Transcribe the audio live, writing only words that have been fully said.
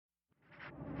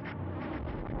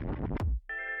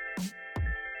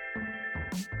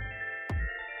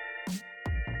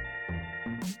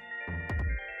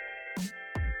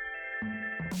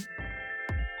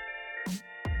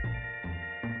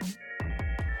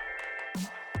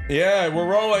Yeah, we're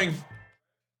rolling.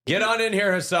 Get on in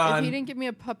here, Hasan. If he didn't give me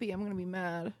a puppy, I'm going to be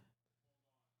mad.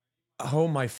 Oh,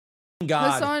 my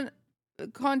God. Hasan,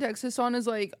 context, Hasan is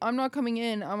like, I'm not coming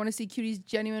in. I want to see Cutie's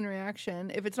genuine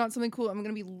reaction. If it's not something cool, I'm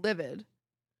going to be livid.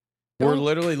 We're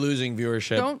literally losing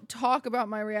viewership. Don't talk about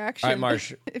my reaction. All right,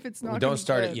 Marsh. If it's not Don't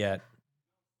start good. it yet.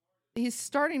 He's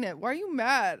starting it. Why are you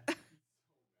mad?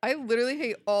 I literally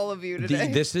hate all of you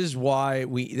today. This is why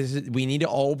we need to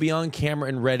all be on camera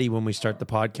and ready when we start the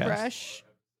podcast. Fresh.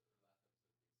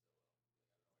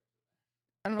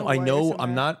 I don't know. I why know you're so I'm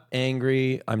mad. not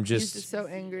angry. I'm He's just so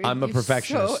angry. I'm a He's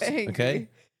perfectionist. So angry. Okay?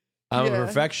 I'm a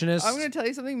perfectionist. I'm going to tell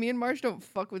you something. Me and Marsh don't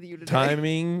fuck with you today.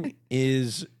 Timing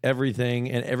is everything.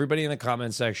 And everybody in the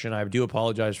comment section, I do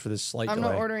apologize for this slight I'm delay.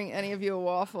 not ordering any of you a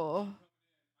waffle.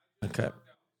 Okay.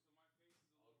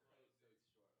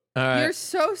 All right. You're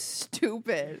so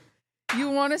stupid. You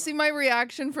want to see my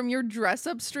reaction from your dress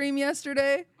up stream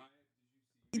yesterday?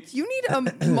 You need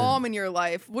a mom in your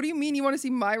life. What do you mean you want to see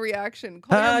my reaction?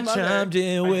 Call I your mother. chimed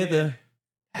in with her.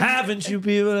 Haven't you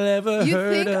people ever You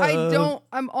heard think of? I don't?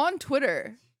 I'm on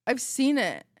Twitter. I've seen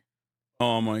it.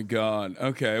 Oh my God.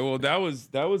 Okay. Well, that was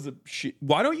a shit.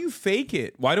 Why don't you fake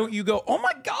it? Why don't you go, oh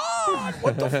my God,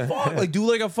 what the fuck? Like, do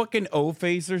like a fucking O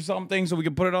face or something so we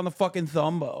can put it on the fucking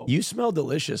thumbo. You smell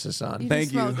delicious, Hasan. You Thank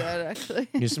do smell you. good, actually.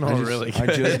 You smell really good.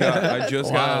 I just got out of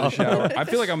the Wow. shower. I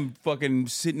feel like I'm fucking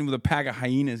sitting with a pack of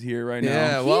hyenas here right now.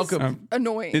 Yeah, welcome.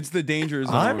 Annoying. It's the danger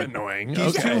zone. I'm annoying.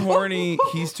 He's Okay. too horny.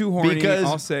 He's too horny. Because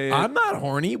I'll say it. I'm not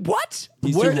horny. What?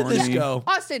 He's Where too did this horny. go?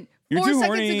 Austin, You're 4 too seconds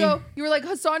horny. ago, you were like,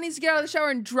 Hasan needs to get out of the shower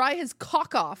and dry his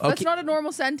cock off. That's Okay. not a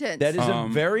normal sentence. That is a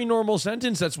very normal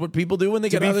sentence. That's what people do when they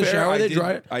To get out of be the fair, shower. They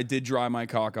dry it. I did dry my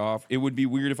cock off. It would be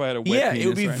weird if I had a wet Yeah, penis it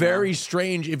would be right very now.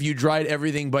 strange if you dried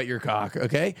everything but your cock,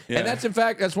 okay? Yeah. And that's, in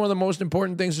fact, that's one of the most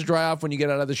important things to dry off when you get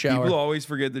out of the shower. People always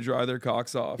forget to dry their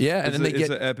cocks off. Yeah, and then they it's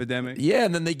get- an epidemic. Yeah,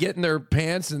 and then they get in their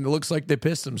pants and it looks like they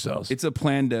pissed themselves. It's a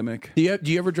plandemic.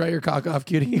 Do you ever dry your cock off,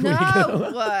 cutie? no. when you get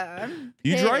home? I'm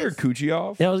You dry your pissed. coochie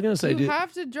off? Yeah, I was going to say, You dude.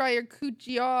 have to dry your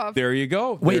coochie off. There you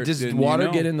go. Wait, There- does then water you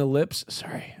know. get in the lips?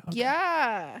 Sorry. Okay.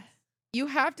 Yeah. You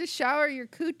have to shower your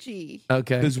coochie.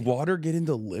 Okay. Does water get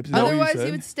into lips? Is that what Otherwise, said?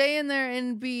 you would stay in there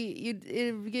and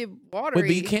it would get watery. Wait,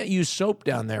 but you can't use soap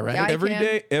down there, right? Yeah, I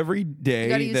can. Every gotta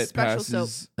day use that special soap.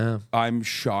 passes, Oh. I'm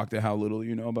shocked at how little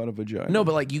you know about a vagina. No,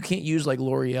 but like you can't use like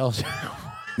L'Oreal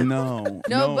no,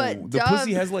 No, but the Dove-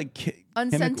 pussy has like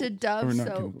Unscented chemical- or Dove not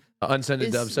soap chemical.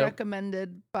 unscented Dove is soap.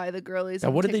 recommended by the girlies. Now,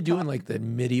 on what did they do in TikTok. like the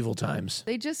medieval times?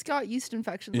 They just got yeast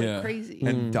infections Yeah. like crazy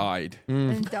and died.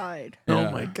 and died. Oh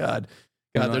Yeah. my god.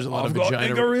 God, there's a lot of I've got the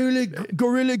vagina.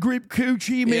 gorilla grip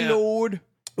coochie, my Yeah. lord.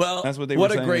 Well, That's what they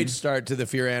what were a great saying. start to the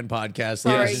Fear and podcast,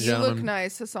 Sorry, ladies and you look gentlemen.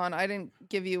 nice, Hasan. I didn't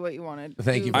give you what you wanted.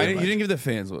 Thank you You very much. didn't give the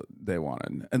fans what they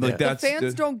wanted, and like Yeah. The that's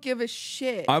fans don't give a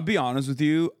shit. I'll be honest with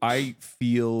you. I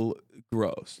feel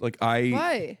gross. Like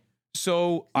Why?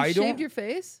 So You I shaved don't. your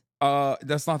face?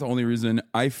 That's not the only reason.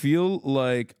 I feel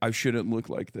like I shouldn't look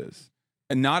like this.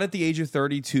 And not at the age of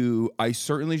 32. I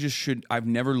certainly just should. I've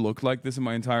never looked like this in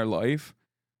my entire life.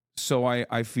 So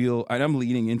I feel, and I'm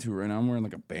leaning into it right now. I'm wearing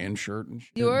like a band shirt and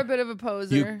shit. You're a bit of a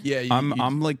poser.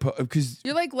 I'm like, because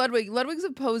You're like Ludwig. Ludwig's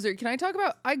a poser. Can I talk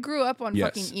about? I grew up on Yes.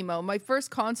 fucking emo. My first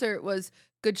concert was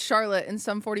Good Charlotte in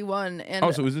Sum 41. And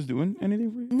oh, so is this doing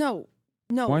anything for you? no,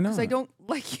 Why because I not? don't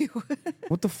like you.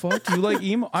 What the fuck? You like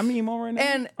emo? I'm emo right now.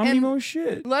 And- I'm and- emo as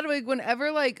shit. Ludwig,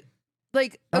 whenever like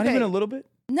Not okay, even a little bit.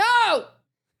 no,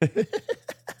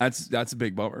 That's a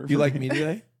big bummer. You for like me. me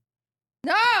today?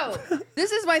 no.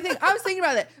 This is my thing. I was thinking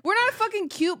about it. We're not a fucking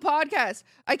cute podcast.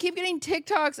 I keep getting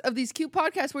TikToks of these cute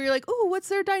podcasts where you're like, "Oh, what's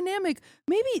their dynamic?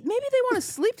 Maybe they want to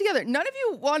sleep together." None of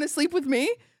you want to sleep with me.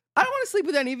 I don't want to sleep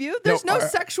with any of you. There's no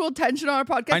sexual tension on our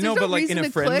podcast. I know, There's no but like reason in a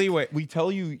to friendly click. way, we tell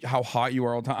you how hot you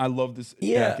are all the time. I love this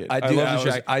Yeah, jacket. I do. love I this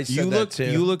was- jacket. I said you that look, too.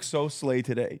 You look so slay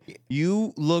today.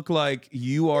 You look like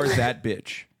you are that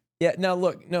bitch. Yeah. Now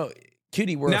look, no,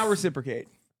 cutie. Now reciprocate.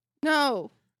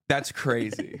 No, That's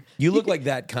crazy. You look like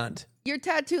that cunt. your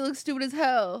tattoo looks stupid as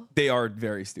hell. They are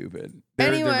very stupid.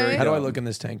 Anyway. very How do I dumb. look in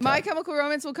this tank top? My Chemical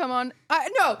Romance will come on.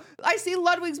 I see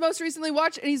Ludwig's most recently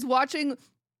watched, and he's watching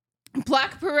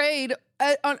Black Parade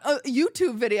on a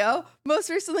YouTube video. Most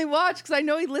recently watched because I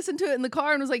know he listened to it in the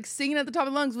car and was like singing at the top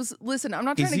of lungs. Listen, I'm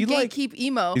not Is trying to he, like- gatekeep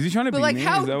emo. is he trying to but be like, mean?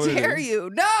 how Is that what it dare is? you?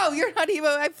 No, you're not emo.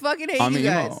 I fucking hate I'm you emo.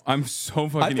 guys. I'm so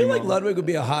fucking I feel emo. like Ludwig would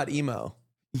be a hot emo.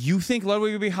 You think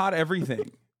Ludwig would be hot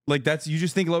everything. Like you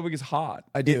just think Ludwig is hot.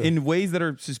 I do. In ways that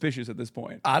are suspicious at this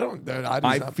point. I don't.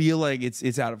 I feel like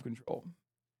it's out of control.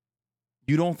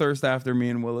 You don't thirst after me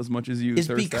and Will as much as you It's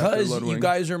thirst after because Ludwig. you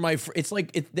guys are my. It's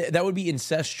like that would be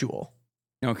incestual.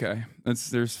 Okay,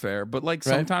 there's fair, but like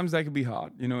Right? sometimes that could be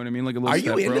hot. You know what I mean? Like a little. Are you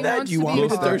step into bro. that? Do you Wants want to me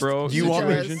be to a thirst? bro Do you want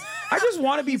me? situation. I just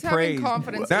want to be He's having praised.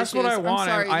 confidence That's what I issues. I'm want.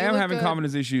 sorry, I you am look having good.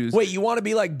 confidence issues. Wait, you want to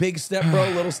be like big step bro,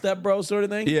 little step bro sort of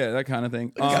thing? Yeah, that kind of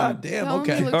thing. God damn. Tell me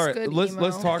Okay. what- All right, good let's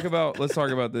emo. talk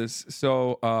about this.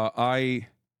 So I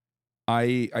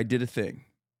did a thing.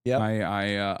 Yep.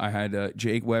 I had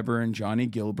Jake Weber and Johnny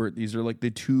Gilbert. These are like the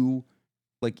two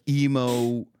like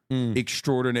emo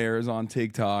extraordinaires on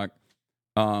TikTok.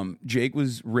 Jake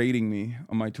was rating me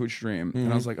on my Twitch stream,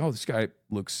 and I was like, "Oh, this guy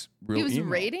looks real." He was emo.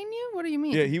 raiding you? What do you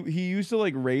mean? Yeah, he used to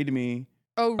like raid me.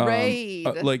 Oh, raid.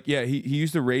 He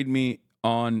used to raid me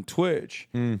on Twitch.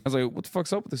 I was like, "What the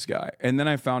fuck's up with this guy?" And then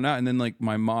I found out, and then like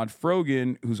my mod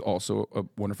Frogan, who's also a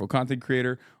wonderful content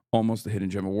creator, almost a Hidden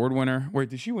Gem award winner. Wait,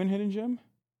 did she win Hidden Gem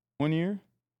 1 year?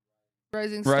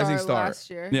 Rising Star last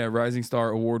year. Yeah, Rising Star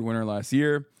award winner last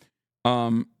year.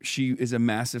 She is a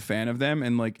massive fan of them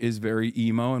and like is very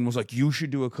emo and was like, you should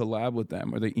do a collab with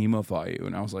them or they emofy you.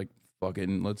 And I was like,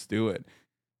 fucking let's do it.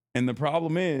 And the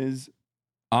problem is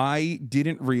I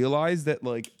didn't realize that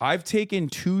like I've taken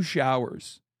 2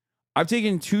 showers. For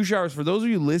those of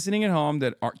you listening at home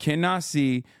that cannot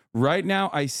see right now,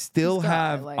 I still He's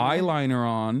got have eyeliner. eyeliner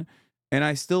on and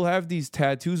I still have these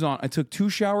tattoos on. I took 2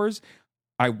 showers.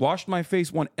 I washed my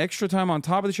face 1 extra time on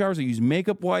top of the showers. I used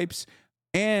makeup wipes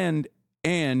and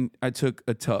I took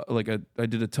I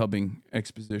did a tubbing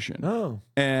exposition. Oh.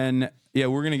 And yeah,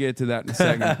 we're going to get to that in a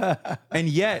second. And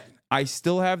yet I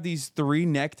still have these 3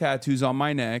 neck tattoos on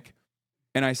my neck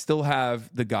and I still have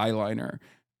the guy liner.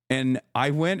 And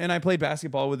I went and I played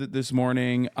basketball with it this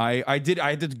morning. I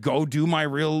had to go do my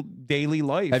real daily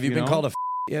life. Have you been know? called a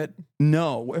yet?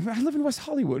 No. I live in West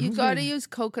Hollywood. You Who's got to gonna- use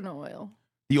coconut oil.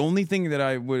 The only thing that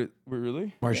I would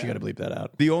really Marsh, you got to bleep that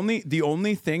out. the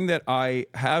only thing that I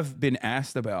have been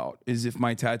asked about is if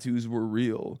my tattoos were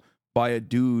real by a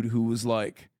dude who was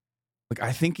like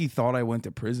I think he thought I went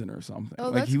to prison or something. Oh,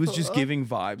 Like he was that's just cool. giving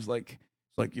vibes like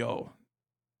yo,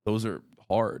 those are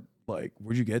hard. Like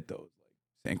where'd you get those?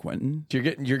 Like San Quentin?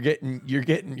 You're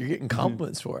getting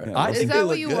compliments for it. Yeah. I Is think Is they that look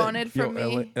what you good. wanted from Yo,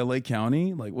 me? LA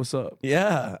County? Like what's up?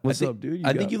 Yeah. What's I think, up, dude?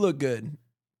 I think you look good.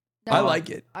 No, I like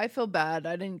it. I feel bad.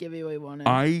 I didn't give you what you wanted.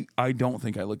 I don't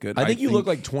think I look good. I think you look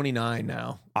like 29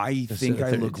 now. I instead think of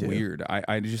I look 32. weird.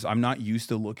 I'm not used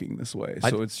to looking this way.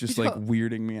 So it's just You like don't-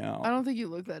 weirding me out. I don't think you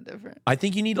look that different. I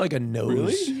think you need like a nose.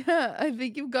 Really? Yeah, I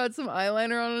think you've got some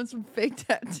eyeliner on and some fake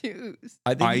tattoos.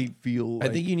 I think I feel I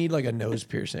like think you need like a nose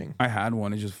piercing. I had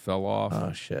one, it just fell off.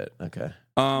 Oh shit. Okay.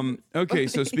 Okay,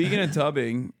 so speaking of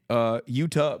tubbing, you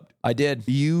tubbed. I did.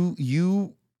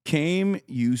 You came,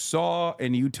 you saw,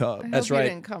 and you I tubbed. That's hope you right.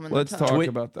 didn't come in Let's the talk tub.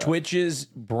 about that. Twitch is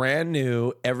brand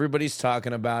new. Everybody's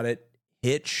talking about it.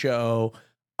 Hit show,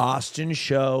 Austin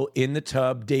show in the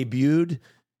tub, debuted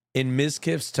in Ms.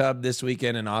 Kiff's tub this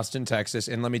weekend in Austin, Texas.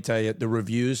 And let me tell you, the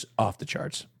reviews off the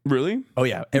charts. Really? Oh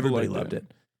yeah, everybody liked loved it.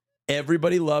 it.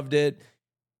 Everybody loved it.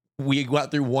 We got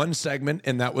through one segment,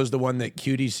 and that was the one that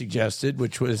Cutie suggested,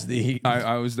 which was the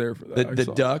I was there for that. I the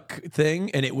saw it. duck thing,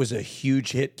 and it was a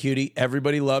huge hit. Cutie,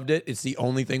 everybody loved it. It's the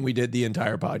only thing we did the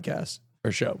entire podcast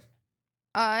or show.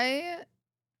 I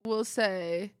will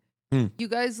say, Hmm. you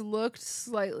guys looked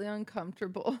slightly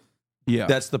uncomfortable. Yeah.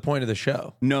 That's the point of the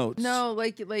show. Notes. No,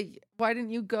 like, why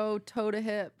didn't you go toe to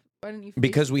hip? Why didn't you? face-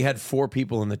 Because we had 4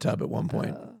 people in the tub at one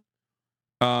point.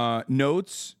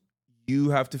 Notes.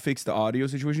 You have to fix the audio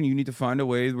situation. You need to find a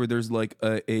way where there's like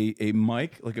a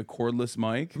mic, like a cordless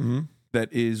mic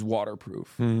that is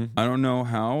waterproof. I don't know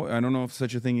how. I don't know if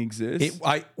such a thing exists.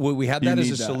 We had You that as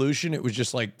need a that. solution. It was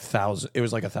just like It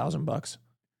was like $1,000.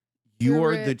 You You're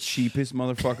are the rich. cheapest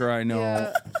motherfucker I know.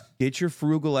 Yeah. Get your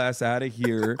frugal ass out of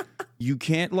here. You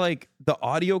can't like the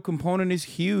audio component is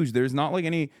huge. There's not like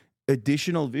any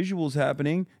additional visuals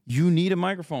happening. You need a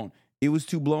microphone. It was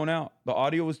too blown out. The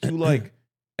audio was too like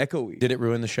echoey. Did it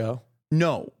ruin the show?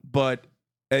 No, but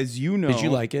as you know, Did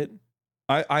you like it?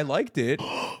 I liked it.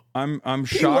 I'm You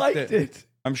shocked liked that it.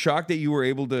 I'm shocked that you were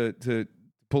able to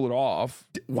pull it off.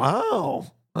 Wow.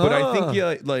 But I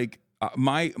think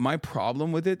my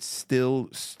problem with it still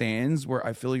stands where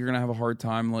I feel like you're gonna have a hard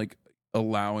time like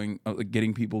allowing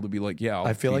getting people to be like, yeah.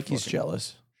 I feel be like he's fucking-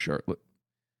 jealous. Sure. I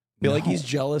feel like No. he's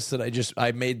jealous that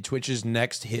I made Twitch's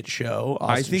next hit show.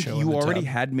 I Austin think show in you the already tub.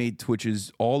 had made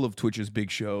all of Twitch's big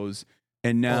shows,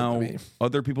 and now Well, I mean-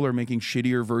 other people are making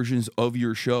shittier versions of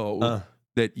your show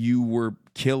that you were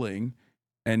killing,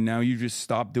 and now you just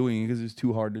stopped doing it because it's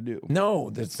too hard to do. No,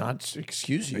 that's not.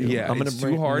 Excuse you. Yeah, I'm gonna it's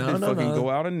bring, too hard no, to no, fucking no. go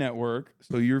out and network.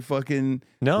 So you're fucking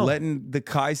No. letting the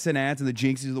Kai Cenats and the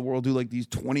Jinxes of the world do like these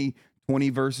 20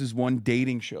 versus 1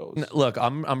 dating shows. Look,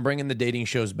 I'm bringing the dating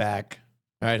shows back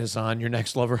All right, Hasan, your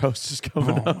next lover host is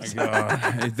coming Oh up. my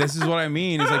god, this is what I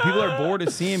mean. It's like people are bored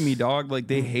of seeing me, dog. Like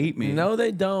they hate me. No,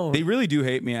 they don't. They really do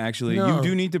hate me. Actually, No. you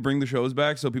do need to bring the shows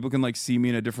back so people can like see me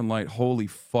in a different light. Holy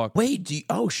fuck! Wait,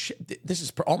 oh shit! This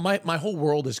is my whole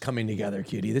world is coming together,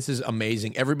 cutie. This is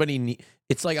amazing. Everybody,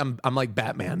 it's like I'm like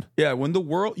Batman. Yeah, when the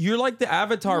world, you're like the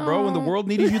Avatar, bro. When the world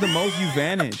needed you the most, you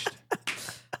vanished.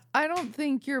 I don't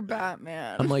think you're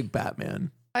Batman. I'm like Batman.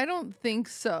 I don't think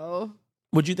so.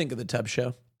 What'd you think of the Tub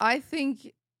show? I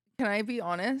think, can I be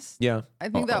honest? Yeah. I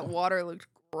think that water looked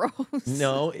gross.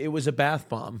 No, it was a bath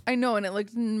bomb. I know, and it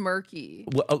looked murky.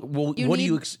 Well, what do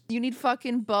you? You need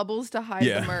fucking bubbles to hide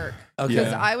Yeah. the murk. Okay.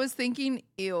 Because I was thinking,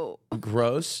 ew.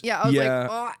 Gross. Yeah, I was Yeah. like,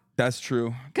 oh. That's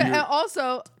true. And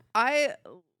also, I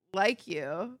like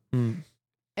you, Mm.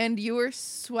 and you were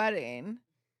sweating.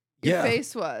 Your Yeah.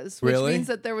 face was, which Really? means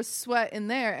that there was sweat in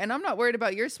there. And I'm not worried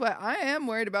about your sweat. I am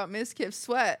worried about Miss Kiff's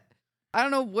sweat. I don't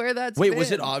know where that's Wait, been.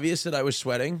 was it obvious that I was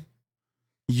sweating?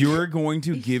 You're going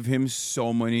to give him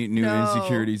so many new No.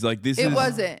 insecurities. Like this It is.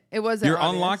 wasn't. It wasn't. You're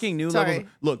obvious. unlocking new Sorry. levels.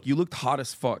 Look, you looked hot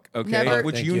as fuck. Okay, Never-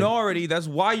 which Thank you you. know already. That's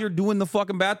why you're doing the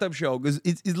fucking bathtub show because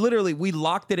it's literally we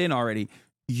locked it in already.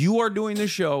 You are doing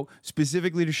this show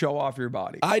specifically to show off your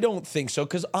body. I don't think so,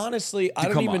 because honestly, I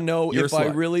don't Come even on. know You're a if I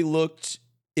slut. really looked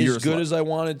You're as a good slut. as I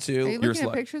wanted Are you to. looking slut.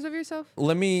 at pictures of yourself?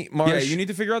 Let me, Marsh. Yeah, you need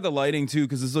to figure out the lighting too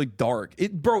because it's like dark.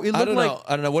 It looked I don't like know.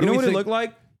 I don't know. What you do know we what think? it looked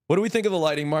like? What do we think of the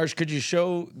lighting, Marsh? Could you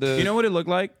show the? You know what it looked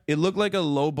like? It looked like a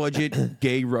low budget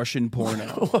gay Russian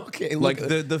porno. Okay, Like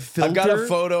look, the filter. I've got a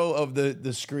photo of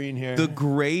the screen here. The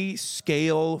gray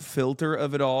scale filter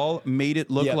of it all made it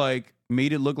look Yeah. like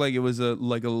it was a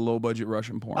low budget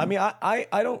Russian porn. I mean, I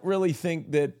don't really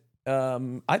think that.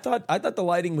 I thought the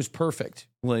lighting was perfect.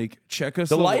 like check us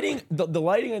The lighting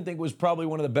I think was probably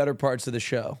one of the better parts of the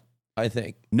show. I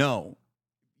think. No,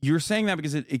 you're saying that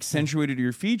because it accentuated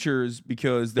your features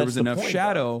because there That's was the enough point,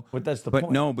 shadow. though. But that's the but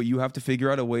point. no, but you have to figure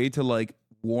out a way to like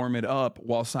warm it up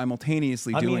while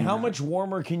simultaneously I doing. mean, how that. much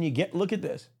warmer can you get? Look at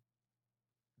this.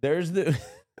 There's the.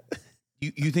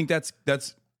 You think that's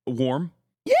warm?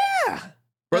 Yeah.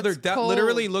 Brother, That's that cold.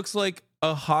 literally looks like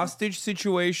a hostage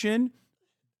situation,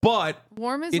 but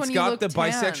Warm is it's when you got look the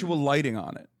tan. bisexual lighting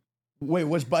on it. Wait,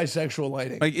 what's bisexual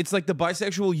lighting? Like it's like the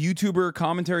bisexual YouTuber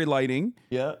commentary lighting,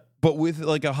 yeah. but with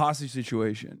like a hostage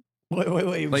situation.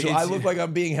 Wait. Like, so I it's- look like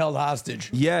I'm being held hostage.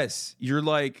 Yes, you're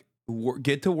like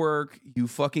get to work, you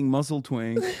fucking muscle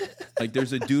twink. Like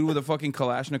there's a dude with a fucking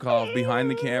Kalashnikov behind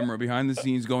the camera, behind the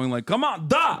scenes, going like, "Come on,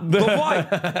 давай,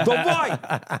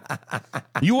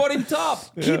 you are in top.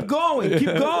 Keep going, keep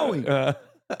going.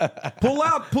 Pull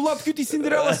out, Cutie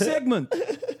Cinderella segment."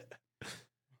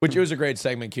 Which was a great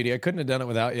segment, cutie. I couldn't have done it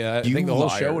without you. I think the whole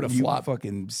show would have You flopped.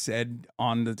 fucking said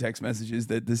on the text messages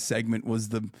that this segment was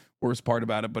the worst part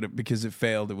about it, but because it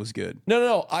failed, it was good.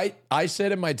 No. I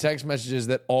said in my text messages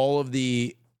that all of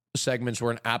the segments were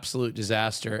an absolute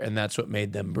disaster, and that's what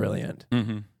made them brilliant.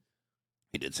 Mm-hmm.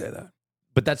 He did say that.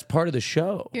 But that's part of the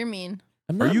show. You're mean.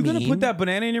 I'm Are not you going to mean. put that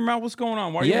banana in your mouth? What's going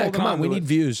on? Why are you Yeah, holding come on. to We it? need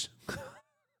views.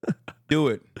 Do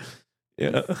it.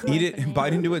 Yeah. Eat it.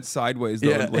 Bite into it sideways, though.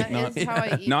 Yeah. Like That not, is how I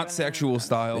eat not banana. sexual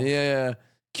style. Yeah.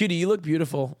 Cutie, you look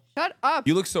beautiful. Shut up.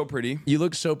 You look so pretty. You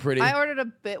look so pretty. I ordered a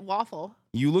bit waffle.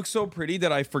 You look so pretty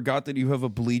that I forgot that you have a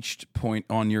bleached point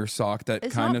on your sock that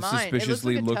It's kind not of mine. It looks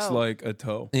suspiciously like a looks toe. like a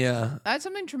toe. Yeah. I had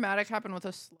something traumatic happen with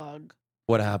a slug.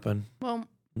 What happened? Well,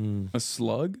 A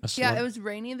slug? A yeah, slug? it was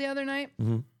rainy the other night,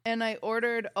 Mhm. and I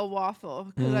ordered a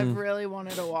waffle because I've really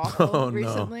wanted a waffle Oh, no.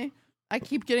 recently. I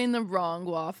keep getting the wrong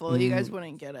waffle. You guys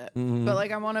wouldn't get it. But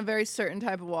like I want a very certain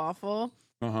type of waffle.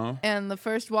 Uh-huh. And the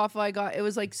first waffle I got, it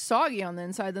was like soggy on the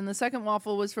inside. Then the second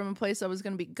waffle was from a place that was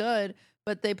going to be good,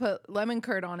 but they put lemon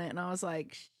curd on it. And I was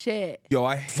like, shit. Yo,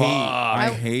 I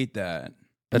Fuck. hate that.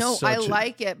 That's No, I such a-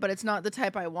 like it, but it's not the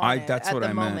type I wanted that's at what the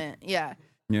I meant. moment. Yeah.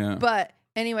 Yeah. But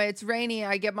anyway, it's rainy.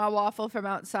 I get my waffle from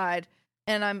outside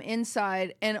and I'm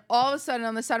inside. And all of a sudden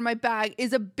on the side of my bag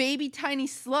is a baby tiny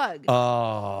slug.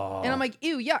 Oh. And I'm like,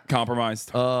 ew, yuck.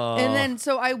 Compromised. Oh. And then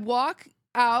so I walk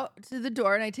out to the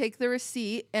door and I take the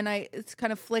receipt and it's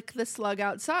kind of flick the slug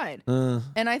outside.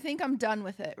 And I think I'm done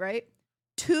with it, right?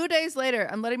 2 days later,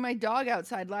 I'm letting my dog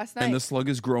outside last night. And the slug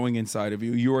is growing inside of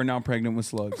you. You are now pregnant with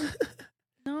slugs.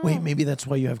 No. Wait, maybe that's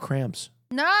why you have cramps.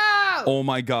 No. Oh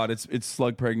my God, it's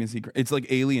slug pregnancy. It's like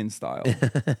alien style.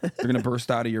 They're gonna burst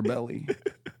out of your belly.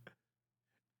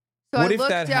 So What I if looked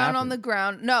that down on happened? the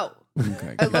ground. No.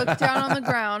 Okay. I looked down on the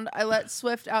ground. I let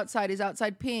Swift outside. He's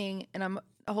outside peeing, and I'm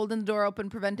holding the door open,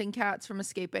 preventing cats from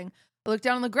escaping. I look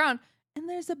down on the ground, and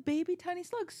there's a baby tiny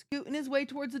slug scooting his way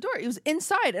towards the door. He was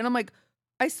inside, and I'm like,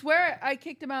 I swear I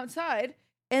kicked him outside,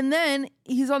 and then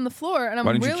he's on the floor, and I'm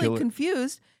Why didn't you really kill it?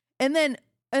 confused. And then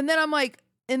I'm like,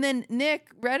 and then Nick,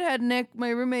 redhead Nick, my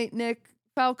roommate Nick,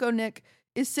 Falco Nick,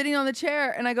 is sitting on the chair,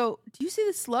 and I go, "Do you see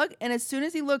the slug?" And as soon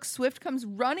as he looks, Swift comes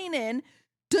running in,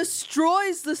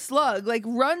 destroys the slug, like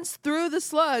runs through the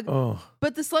slug. Oh.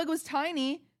 But the slug was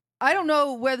tiny. I don't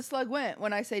know where the slug went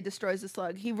when I say destroys the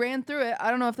slug. He ran through it.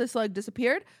 I don't know if the slug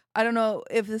disappeared. I don't know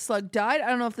if the slug died. I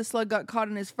don't know if the slug got caught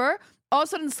in his fur. All of a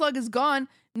sudden, the slug is gone.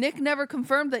 Nick never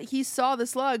confirmed that he saw the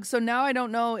slug. So now I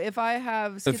don't know if I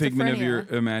have schizophrenia. A figment of your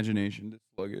imagination, this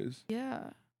slug is. Yeah.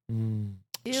 Mm.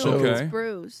 Ew, So- it's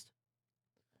bruised.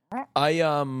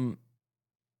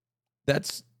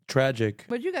 That's tragic.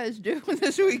 What'd you guys do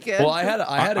this weekend? Well, I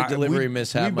had a delivery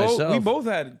mishap myself. We both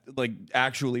had like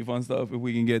actually fun stuff. If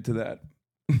we can get to that,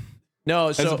 No,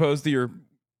 as so opposed to your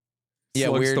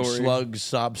slug weird story. slug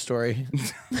sob story.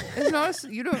 It's not.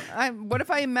 You don't. What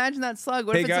if I imagine that slug?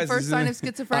 What Hey if guys, it's the first sign of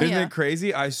Isn't schizophrenia? it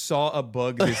crazy? I saw a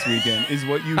bug this weekend. Is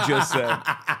what you just said.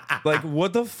 Like,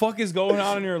 what the fuck is going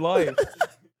on in your life?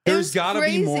 There's got to be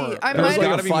crazy. more. I That was might like have- a There's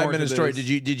gotta be more 5-minute to story. this.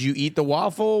 Did you eat the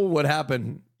waffle? What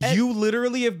happened? You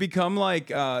literally have become like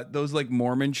those like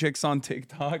Mormon chicks on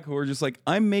TikTok who are just like,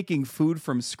 I'm making food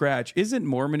from scratch. Isn't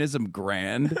Mormonism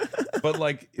grand?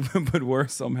 but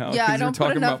worse somehow. Yeah, 'cause I don't you're put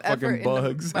talking enough about fucking effort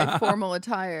bugs. into my formal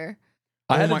attire.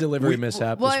 I had my- a delivery we-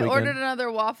 mishap Well, this I weekend. ordered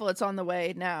another waffle. It's on the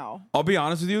way now. I'll be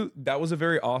honest with you, that was a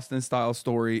very Austin style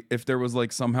story. If there was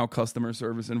like somehow customer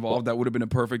service involved, that would have been a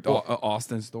perfect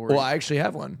Austin story. Well, I actually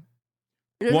have one.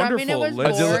 Does that mean it was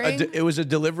Wonderful. boring? It was a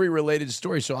delivery related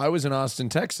story. So I was in Austin,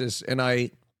 Texas, and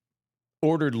I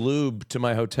ordered lube to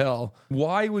my hotel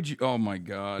Why would you? Oh my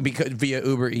god! because via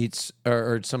Uber Eats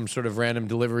or some sort of random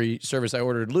delivery service. I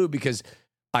ordered lube because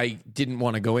I didn't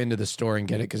want to go into the store and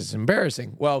get it because it's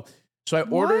embarrassing. Well, so I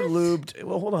ordered What? lube.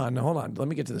 Well, hold on. Let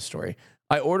me get to the story.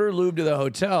 I ordered lube to the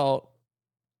hotel.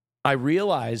 I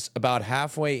realized about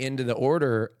halfway into the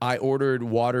order, I ordered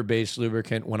water-based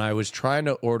lubricant when I was trying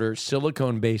to order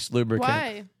silicone-based lubricant.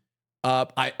 Why?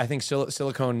 I think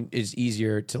silicone is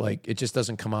easier to like. It just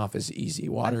doesn't come off as easy.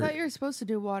 I Water. thought you were supposed to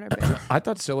do water based. I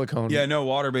thought silicone. Yeah, no,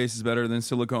 water based is better than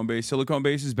silicone based. Silicone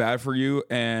based is bad for you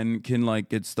and can like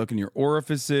get stuck in your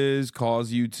orifices,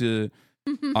 cause you to.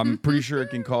 I'm pretty sure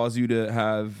it can cause you to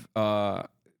have,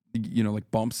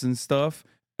 like bumps and stuff.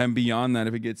 And beyond that,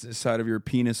 if it gets inside of your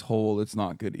penis hole, it's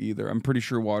not good either. I'm pretty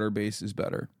sure water based is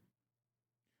better.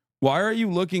 Why are you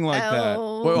looking like that?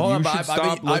 Oh. Wait, hold You on. should But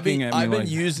stop looking at me I've been like-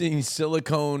 using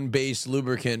silicone-based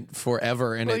lubricant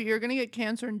forever, and Well, it. you're gonna get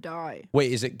cancer and die. Wait,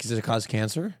 does it cause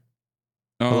cancer?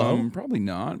 Hello? Probably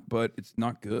not, but it's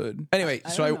not good. Anyway, I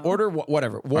so I don't know. ordered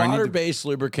whatever I need to- water-based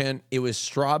lubricant. It was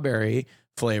strawberry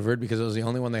flavored because it was the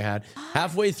only one they had.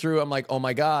 Halfway through, I'm like, oh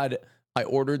my god, I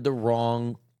ordered the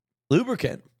wrong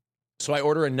lubricant. So I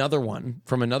order another one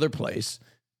from another place,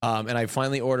 and I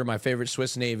finally order my favorite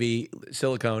Swiss Navy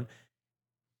silicone.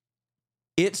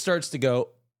 It starts to go.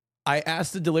 I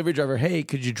asked the delivery driver, "Hey,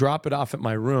 could you drop it off at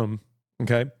my room?"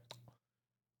 Okay.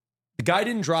 The guy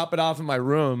didn't drop it off in my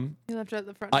room. You left it at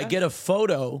the front. I desk? get a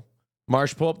photo.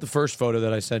 Marsh, pull up the first photo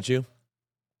that I sent you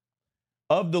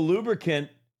of the lubricant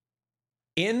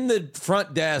in the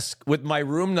front desk with my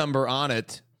room number on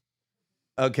it.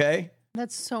 Okay.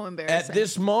 That's so embarrassing. At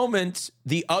this moment,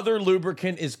 the other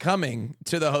lubricant is coming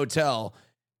to the hotel.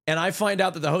 And I find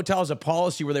out that the hotel has a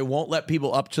policy where they won't let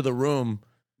people up to the room.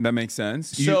 That makes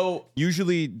sense. So-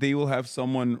 usually they will have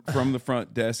someone from the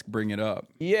front desk bring it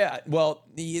up. Yeah, well,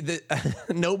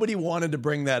 nobody wanted to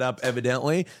bring that up,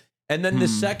 evidently. And then the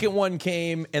second one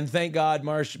came, and thank God,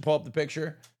 Marsh, pull up the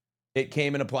picture. It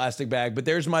came in a plastic bag. But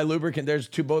there's my lubricant. There's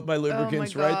both my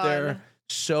lubricants right there. God.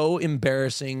 So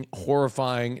embarrassing,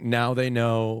 horrifying. Now they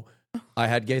know I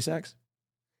had gay sex.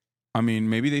 I mean,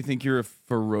 maybe they think you're a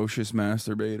ferocious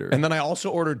masturbator. And then I also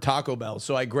ordered Taco Bell.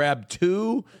 So I grabbed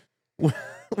two,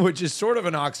 which is sort of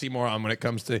an oxymoron when it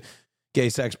comes to gay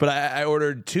sex. But I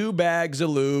ordered 2 bags of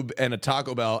lube and a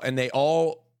Taco Bell, and they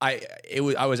all I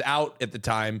was out at the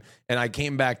time, and I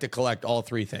came back to collect all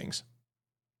 3 things.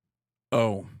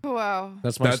 oh, Wow.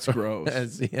 That's my That's story.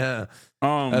 gross.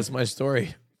 That's my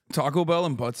story. Taco Bell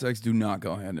and butt sex do not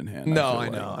go hand in hand. No, feel I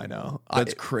like. know, I know.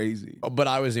 That's crazy. But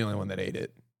I was the only one that ate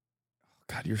it.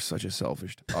 God, you're such a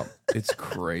selfish. It's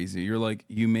crazy. You're like,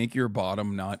 you make your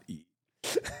bottom not eat.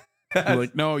 You're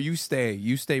like, no, you stay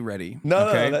ready. No,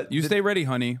 okay? You stay ready,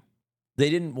 honey. They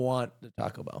didn't want the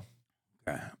Taco Bell.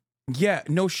 Yeah,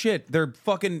 no shit. They're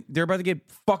about to get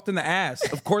fucked in the ass.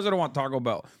 Of course I don't want Taco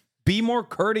Bell. Be more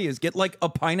courteous. Get like a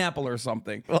pineapple or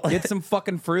something. Get some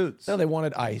fucking fruits. No, they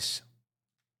wanted ice.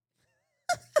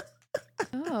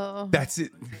 Oh. That's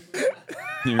it.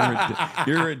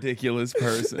 You're a ridiculous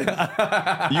person.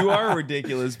 You are a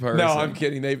ridiculous person. No, I'm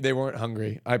kidding. They weren't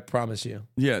hungry. I promise you.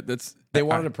 Yeah, They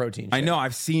wanted a protein shake. I know.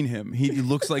 I've seen him. He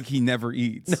looks like he never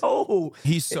eats. No,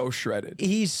 He's so shredded.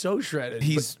 he's so shredded.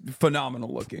 He's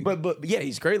phenomenal looking. but yeah,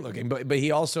 he's great looking. But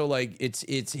he also like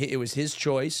it was his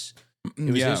choice.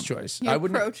 It was his choice. You're I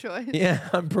wouldn't. pro-choice. Yeah,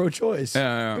 I'm pro-choice.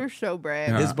 You're so brave.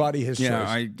 Yeah. His body, his Yeah,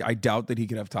 choice. I doubt that he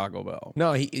could have Taco Bell.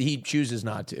 No, he chooses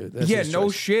not to. That's Yeah, his no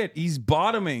choice. shit. He's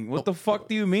bottoming. What the fuck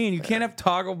do you mean? You can't have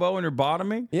Taco Bell when you're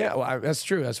bottoming? Yeah, well, that's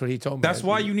true. That's what he told me. That's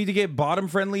why you need to get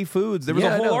bottom-friendly foods. There was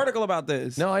Yeah, a I whole know. article about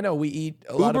this. No, I know. We eat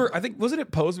a lot Uber, of. I think, wasn't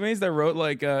it Postmates that wrote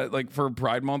like for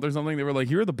Pride Month or something? They were like,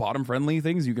 here are the bottom-friendly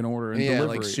things you can order in Yeah,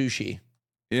 delivery. like sushi.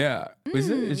 Yeah. Is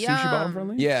sushi yum.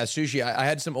 bottom-friendly? Yeah, sushi. I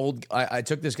had some old. I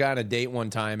took this guy on a date one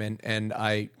time, and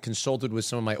I consulted with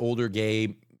some of my older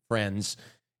gay friends,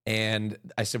 and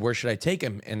I said, "Where should I take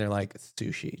him?" And they're like,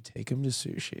 "Sushi. Take him to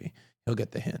sushi. He'll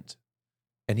get the hint."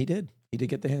 And he did. He did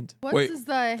get the hint. What Wait. is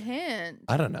the hint?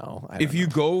 I don't know. If you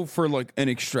go for like an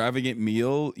extravagant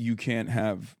meal, you can't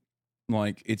have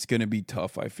like it's gonna be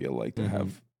tough. I feel like to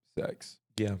have sex.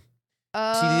 yeah.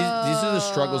 See, these are the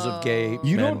struggles of gay.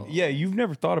 You men. don't. Yeah, you've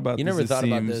never thought about. You this, never it thought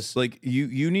about seems. this. Like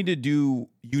you need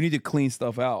to clean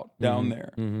stuff out down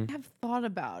there. Mhm. I have thought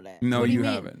about it. No, What do you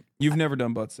mean? haven't. You've never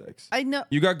done butt sex. I know.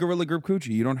 You got Gorilla Grip Coochie.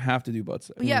 You don't have to do butt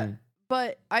sex. Yeah, Mm-hmm.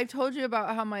 but I've told you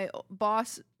about how my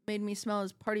boss made me smell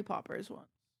his party poppers once.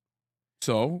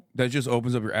 So that just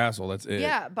opens up your asshole. That's it.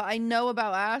 Yeah, but I know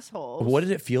about assholes. What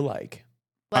did it feel like?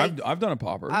 Like, I've done a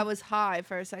popper. I was high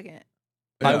for a second.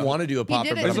 I Yeah. want to do a popper,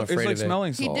 did it. but It's, I'm it's afraid like of it.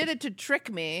 smelling He salt. did it to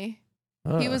trick me.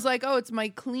 Oh. He was like, "Oh, it's my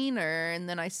cleaner," and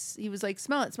then he was like,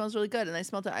 "Smell it. It smells really good." And I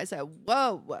smelled it. I said,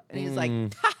 "Whoa!" And he was like,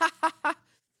 "Ha ha ha ha."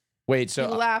 Wait, He so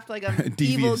laughed like a evil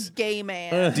Devious. gay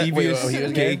man. Devious Wait, he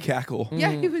was gay gay? cackle.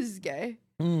 Yeah, he was gay.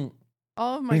 Mm.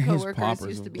 All of my His coworkers poppers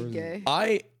used to in be prison.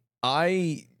 gay.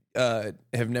 I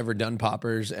have never done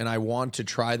poppers, and I want to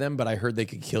try them, but I heard they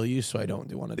could kill you, so I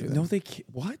don't want to do them. No, they can't.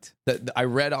 What? I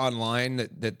read online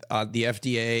that the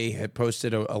FDA had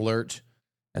posted an alert,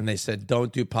 and they said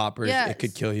don't do poppers; it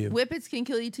could kill you. Whippets can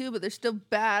kill you too, but they're still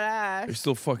badass. They're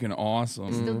still fucking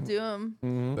awesome. Still do them.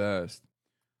 Mhm. Best.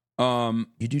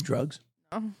 You do drugs?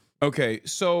 Okay,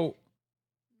 so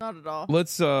Not at all.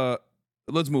 let's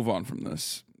move on from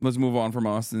this. Let's move on from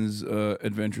Austin's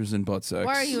adventures in butt sex.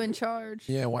 Why are you in charge?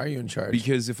 Yeah. Why are you in charge?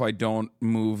 Because if I don't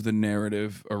move the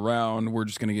narrative around, we're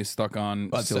just gonna get stuck on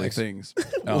Butt silly sex. things,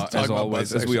 We'll talk as about always, butt as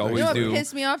sex we next. always You know what do.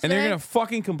 pissed me off And today? they're gonna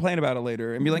fucking complain about it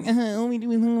later and be like, "All we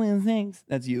do is little things."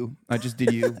 That's you. I just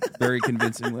did you very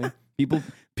convincingly.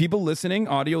 People listening,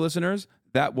 audio listeners,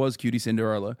 that was Cutie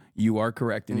Cinderella. You are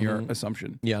correct in your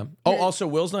assumption. Yeah. Oh, also,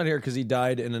 Will's not here because he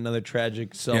died in another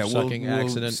tragic self-sucking Will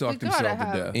accident. sucked We gotta himself to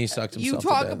have- death. He sucked You himself.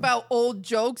 talk to death. about old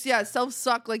jokes. Yeah,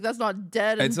 self-suck. Like, that's not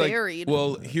dead and It's like, buried.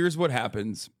 well, here's what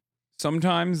happens.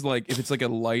 Sometimes, like if it's like a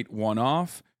light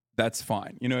one-off, that's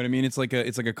fine. You know what I mean? It's like a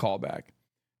callback,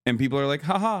 and people are like,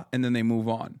 haha, and then they move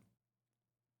on.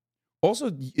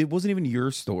 Also, it wasn't even your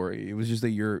story. It was just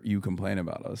that you complain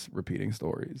about us repeating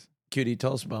stories. Cutie,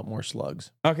 tell us about more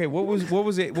slugs. Okay, what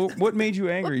was it? What made you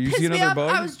angry? You Pissed see me another off,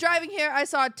 bug? I was driving here. I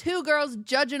saw two girls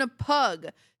judging a pug.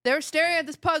 They were staring at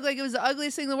this pug like it was the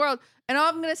ugliest thing in the world. And all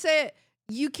I'm going to say it,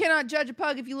 you cannot judge a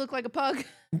pug if you look like a pug.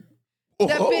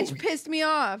 That bitch pissed me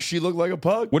off. She looked like a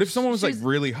pug. What if someone was like She's-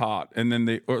 really hot and then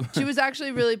they? Or, She was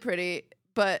actually really pretty,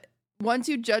 but once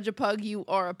you judge a pug, you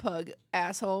are a pug,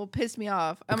 asshole. Pissed me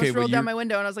off. I Okay, almost but rolled down you're- my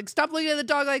window and I was like, stop looking at the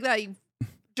dog like that, you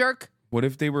jerk. what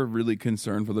if they were really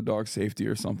concerned for the dog's safety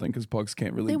or something? Because pugs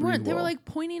can't really. They breathe weren't. They were well. like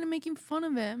pointing and making fun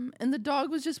of him. And the dog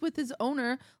was just with his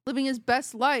owner, living his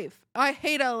best life. I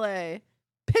hate LA.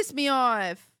 Piss me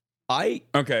off.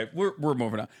 Okay, we're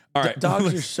moving on. All right,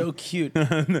 Dogs are so cute.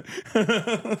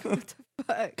 Fuck.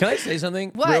 Can I say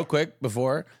something What? real quick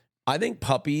before? I think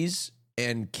puppies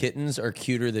and kittens are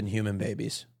cuter than human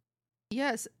babies.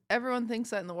 Yes, everyone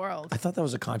thinks that in the world. I thought that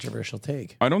was a controversial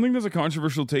take. I don't think that's a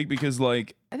controversial take because,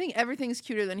 like, I think everything's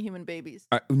cuter than human babies.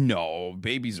 no,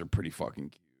 babies are pretty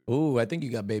fucking cute. Ooh, I think you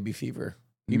got baby fever.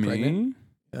 You Me? pregnant?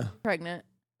 Pregnant.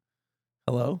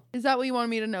 Hello? Is that what you wanted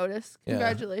me to notice? Yeah.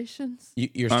 Congratulations.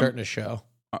 You're starting a show.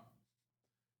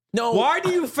 No. Why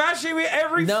do you fashion me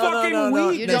every No, fucking no, no, no.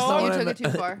 week? You That's just- not you what I took meant. it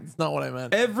too far. It's not what I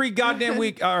meant. Every goddamn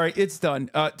week. All right, it's done.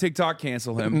 TikTok,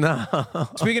 cancel him. No.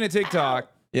 Speaking of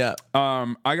TikTok, Yeah.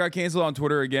 I got canceled on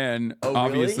Twitter again. Oh, really?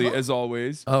 Obviously, as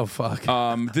always. Oh, fuck.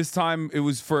 This time it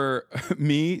was for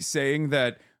me saying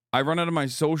that I run out of my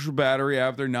social battery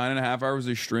after 9.5 hours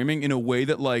of streaming in a way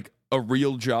that like a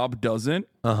real job doesn't.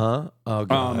 Uh-huh. Oh,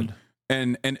 God.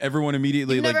 And everyone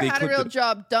immediately You like never they had a clicked real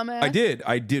job, dumbass.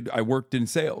 I did. I worked in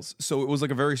sales. So it was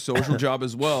like a very social job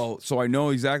as well. So I know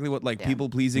exactly what like people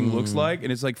pleasing looks like.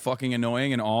 And it's like fucking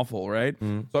annoying and awful, right?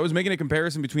 So I was making a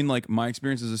comparison between like my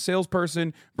experience as a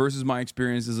salesperson versus my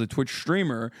experience as a Twitch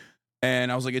streamer.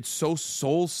 And I was like, it's so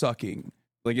soul sucking.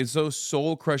 Like it's so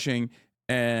soul crushing.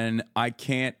 And I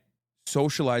can't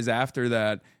socialize after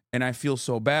that. And I feel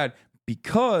so bad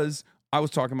because I was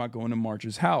talking about going to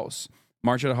March's house.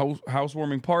 March at a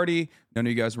housewarming party. None of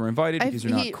you guys were invited because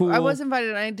you're not cool. I was invited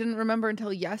and I didn't remember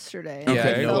until yesterday.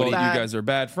 Okay, Yeah, well, you bad. guys are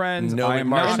bad friends. No, I am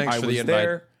March, not. thanks I for was the invite.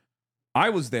 there. I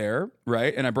was there,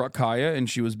 right? And I brought Kaya and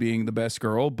she was being the best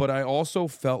girl. But I also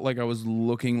felt like I was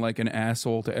looking like an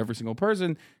asshole to every single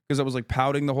person because I was like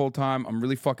pouting the whole time. I'm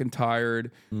really fucking tired.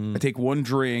 I take one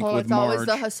drink with it's March. always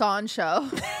the Hasan show.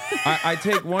 I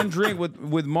take one drink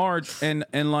with March and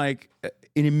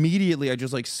immediately I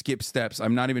just like skip steps.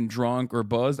 I'm not even drunk or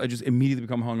buzzed. I just immediately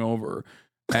become hungover.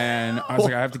 And I was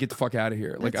like, I have to get the fuck out of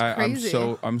here. Like That's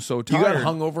crazy. I'm so You tired.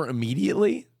 got hungover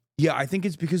immediately? Yeah, I think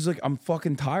it's because like I'm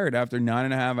fucking tired after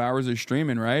 9.5 hours of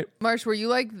streaming, right? Marsh, were you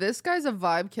like, this guy's a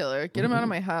vibe killer? Get him out of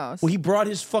my house. Well, he brought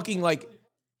his fucking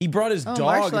he brought his Marsh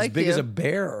dog as liked big you. as a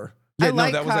bear. Yeah, I no,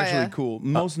 like that was actually Kaya. cool.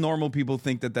 Most normal people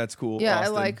think that that's cool. Yeah,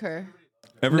 Austin. I like her.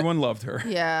 Everyone loved her.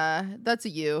 Yeah, that's a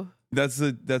you. That's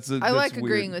I like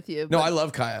agreeing weird. with you. No, but- I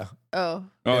love Kaya. Oh.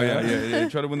 Oh yeah.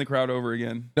 Try to win the crowd over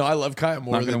again. No, I love Kaya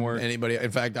more Not gonna than work. anybody.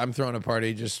 In fact, I'm throwing a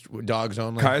party just with dogs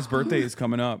only. Kaya's birthday is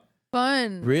coming up.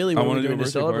 Fun. Really? I What are wanna we do a doing to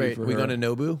birthday party celebrate? for We her. going to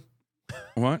Nobu?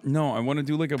 What? No, I want to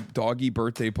do like a doggy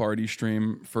birthday party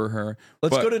stream for her.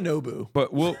 Let's But- go to Nobu.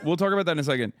 But we'll talk about that in a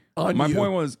second. On My you.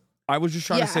 point was I was just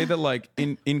trying to say Yeah. that like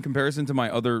in comparison to my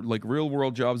other like real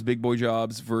world jobs, big boy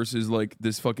jobs versus like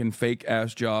this fucking fake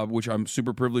ass job, which I'm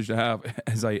super privileged to have,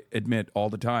 as I admit all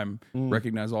the time,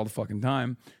 recognize all the fucking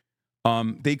time.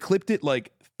 They clipped it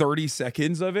like 30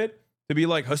 seconds of it to be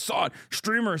like Hasan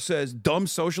streamer says dumb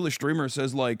socialist streamer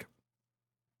says like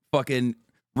fucking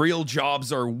real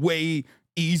jobs are way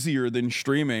easier than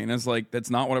streaming. And it's like, that's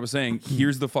not what I was saying.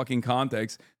 Here's the fucking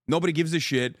context. Nobody gives a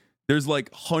shit. There's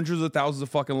like hundreds of thousands of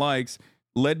fucking likes.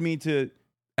 Led me to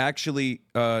actually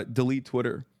delete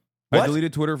Twitter. What? I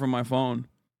deleted Twitter from my phone.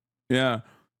 Yeah.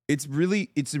 It's really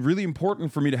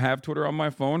important for me to have Twitter on my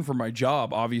phone for my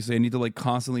job. Obviously, I need to like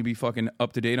constantly be fucking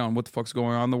up to date on what the fuck's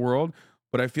going on in the world.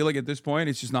 But I feel like at this point,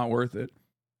 it's just not worth it.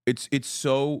 It's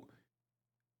so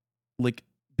like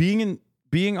being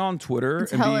on Twitter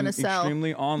It's and hell in being a cell.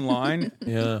 extremely online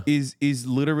Yeah. is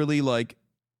literally like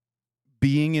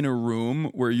being in a room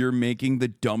where you're making the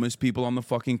dumbest people on the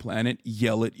fucking planet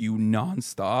yell at you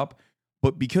nonstop.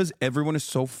 But because everyone is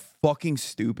so fucking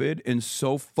stupid and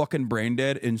so fucking brain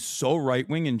dead and so right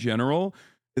wing in general,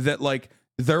 that like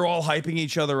they're all hyping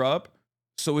each other up.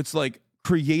 So it's like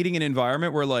creating an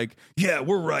environment where like, yeah,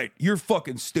 we're right. You're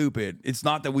fucking stupid. It's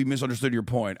not that we misunderstood your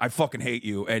point. I fucking hate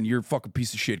you and you're a fucking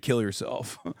piece of shit. Kill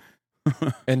yourself.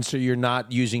 And so you're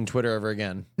not using Twitter ever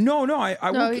again? No, I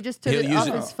No, will. he just took He'll it use off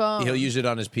it. his phone. He'll use it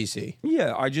on his PC.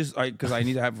 Yeah, because I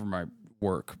need to have it for my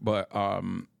work, but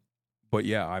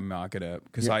yeah, I'm not gonna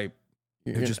because I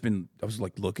was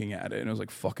like looking at it and it was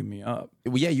like fucking me up.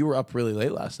 Well, yeah, you were up really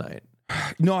late last night.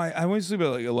 No, I went to sleep at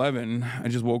like 11. I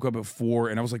just woke up at 4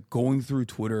 and I was like going through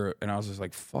Twitter and I was just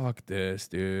like, fuck this,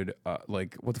 dude.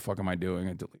 Like, what the fuck am I doing?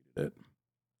 I deleted it.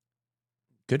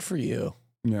 Good for you.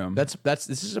 Yeah, This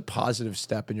is a positive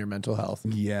step in your mental health.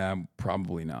 yeah,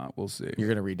 probably not. We'll see. You're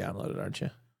gonna re-download it, aren't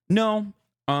you? No,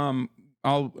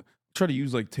 I'll try to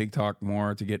use like TikTok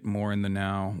more to get more in the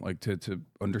now, like to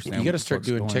understand. You got to what the start fuck's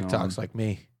doing going TikToks on. like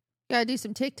me. Gotta do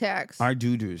some Tic Tacs. I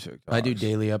do TikToks. I do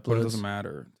daily uploads. But it doesn't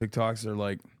matter. TikToks are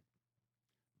like,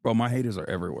 bro, my haters are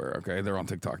everywhere. Okay, they're on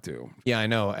TikTok too. Yeah, I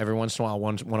know. Every once in a while,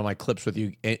 one of my clips with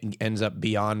you ends up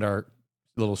beyond our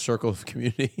little circle of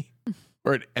community,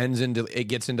 or it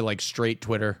gets into like straight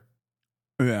Twitter.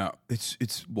 Yeah,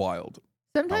 it's wild.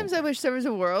 Sometimes I wish there was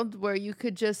a world where you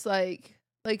could just like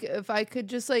if I could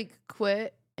just like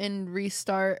quit and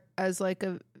restart as like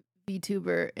a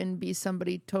VTuber and be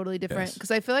somebody totally different. Yes.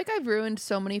 Because I feel like I've ruined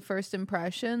so many first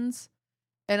impressions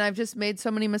and I've just made so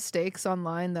many mistakes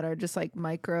online that are just like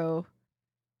micro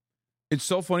It's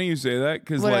so funny you say that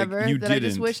because like whatever you that didn't. I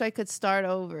just wish I could start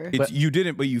over. You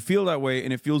didn't, but you feel that way,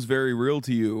 and it feels very real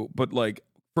to you. But like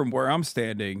from where I'm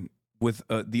standing, with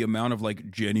the amount of like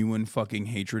genuine fucking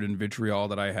hatred and vitriol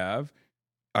that I have,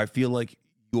 I feel like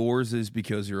yours is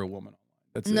because you're a woman.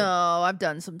 That's No, it. I've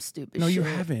done some stupid No, shit. you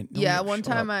haven't. No, yeah, no, one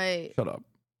shut time up. Shut up.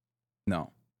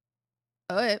 No.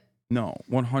 Oh, wait. No.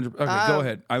 100. Okay, go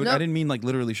ahead. I nope. didn't mean like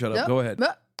literally shut up. Nope. Go ahead.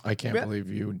 Nope. I can't Yep. believe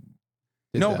you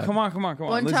No, that. come on.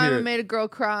 One Let's time hear I it. made a girl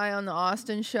cry on the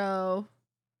Austin show.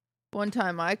 One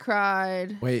time I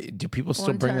cried. Wait, do people still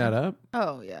One bring time. that up?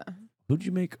 Oh yeah. Who'd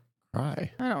you make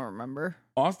cry? I don't remember.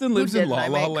 Austin Who lives in didn't La I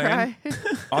La make Land. cry?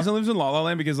 Austin lives in La La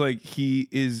Land because like he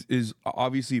is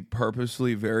obviously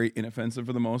purposely very inoffensive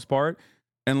for the most part,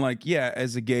 and like yeah,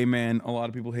 as a gay man, a lot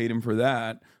of people hate him for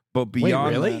that. But Wait,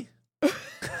 beyond really?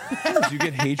 that, you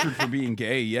get hatred for being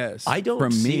gay. Yes, I don't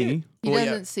from see me. it. He Well,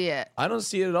 doesn't yeah. see it. I don't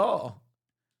see it at all.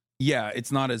 Yeah,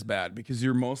 it's not as bad because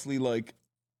you're mostly like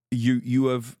you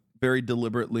have very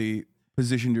deliberately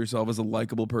positioned yourself as a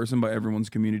likable person by everyone's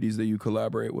communities that you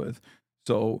collaborate with.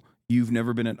 So you've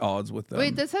never been at odds with them.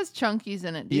 Wait, this has chunkies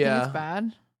in it. Do you think Yeah. it's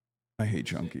bad? I hate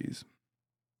chunkies.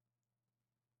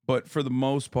 But for the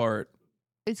most part,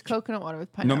 It's coconut water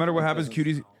with pineapple. no matter what happens,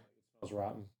 cuties. It smells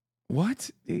rotten. What?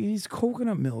 It's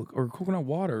coconut milk or coconut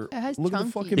water. It has Look at the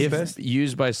chunkies. fucking If best.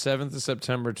 used by 7th of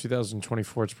September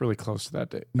 2024, it's really close to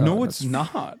that date. No, Oh, it's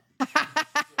that's- not.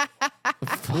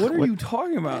 What are you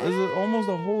talking about? This is almost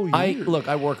a whole year.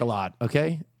 I work a lot.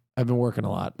 Okay, I've been working a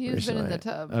lot. He's been recently. in the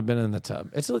tub. I've been in the tub.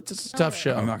 It's a tough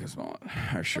show. I'm not gonna smell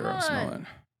it. I sure Come I'll smell on.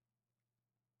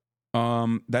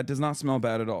 it. That does not smell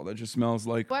bad at all. That just smells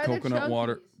like Why are there coconut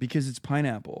water chunkies? because it's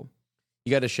pineapple.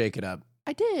 You got to shake it up.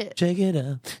 I did. Shake it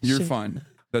up. You're Shake- fine.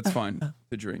 That's fine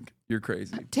to drink. You're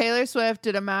crazy. Taylor Swift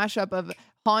did a mashup of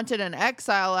Haunted and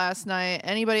Exile last night.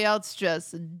 Anybody else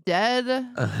just dead?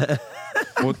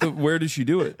 Where did she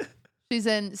do it? She's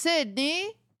in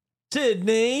Sydney.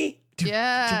 Sydney.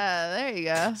 Yeah, there you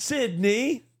go.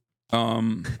 Sydney.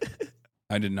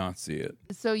 I did not see it.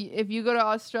 So if you go to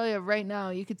Australia right now,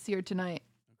 you could see her tonight.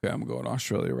 Okay, I'm going to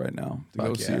Australia right now to go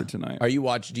Fuck see yeah. her tonight. Do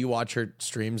you watch her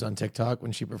streams on TikTok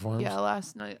when she performs? Yeah,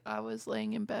 last night I was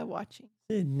laying in bed watching.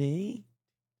 Sydney.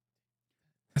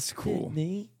 That's cool.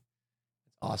 Sydney.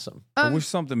 Awesome. I wish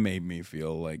something made me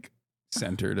feel like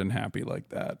centered and happy like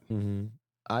that. Mm-hmm.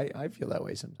 I feel that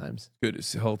way sometimes. Good.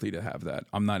 It's healthy to have that.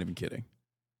 I'm not even kidding.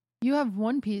 You have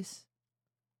One Piece.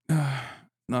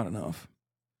 Not enough.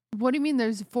 What do you mean?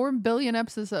 There's 4 billion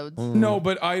episodes. No,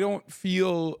 but I don't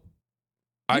feel.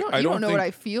 You don't know what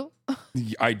I feel.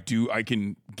 I do. I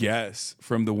can guess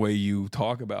from the way you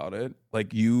talk about it.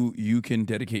 Like you can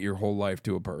dedicate your whole life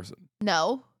to a person.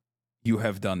 No, You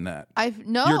have done that.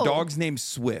 no. Your dog's name's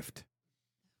Swift.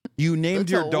 You named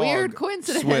That's your a dog weird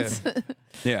coincidence. Swift.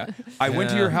 Yeah. I went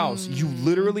to your house. You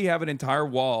literally have an entire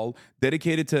wall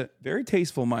dedicated to, very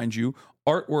tasteful, mind you,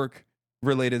 artwork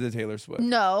related to Taylor Swift.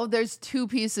 No, there's 2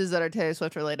 pieces that are Taylor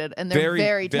Swift related, and they're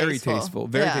very tasteful.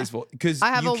 Very Yeah. tasteful. Because I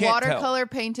have you a can't watercolor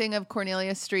painting of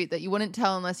Cornelia Street that you wouldn't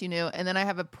tell unless you knew, and then I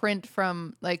have a print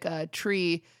from like a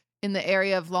tree in the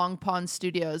area of Long Pond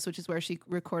Studios, which is where she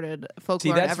recorded Folklore See,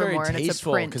 and that's very Evermore, and it's a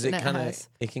tasteful print because and it kind of has-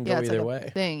 it can yeah, go it's either like a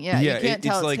way. thing. Yeah, you can't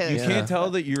tell it's like Taylor you Swift. can't tell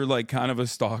that you're like kind of a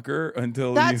stalker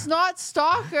until That's you not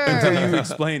stalker. until you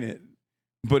explain it.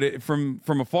 But it, from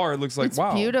afar, it looks like It's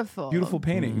wow, beautiful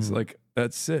paintings. Mhm. Like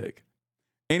that's sick.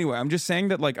 Anyway, I'm just saying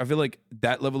that like I feel like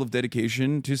that level of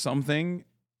dedication to something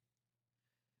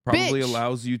probably Bitch.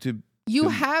 allows you to. You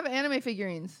have anime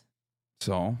figurines.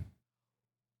 So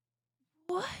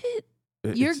What?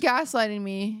 it- You're it's- gaslighting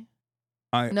me.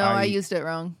 No, I used it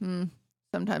wrong.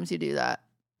 Sometimes you do that.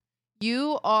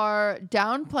 You are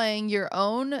downplaying your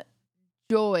own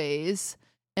joys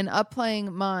and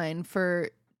upplaying mine for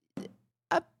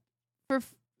a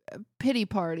pity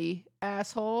party,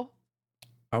 asshole.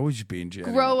 I was just being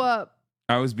genuine. Grow up.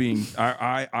 I was being. These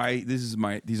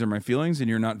are my feelings, and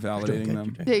you're not validating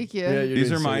them. Thank you. Yeah, you're These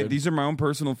doing are so my good. these are my own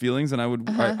personal feelings, and I would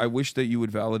Uh-huh. I wish that you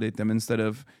would validate them instead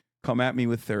of come at me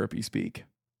with therapy speak.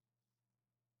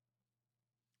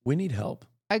 We need help.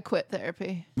 I quit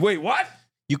therapy. Wait, what?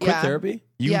 You quit Yeah. therapy?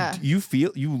 Yeah. You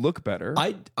look better.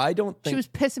 I don't She think was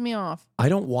pissing me off. I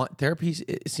don't want therapy.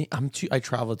 See, I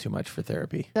travel too much for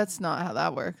therapy. That's not how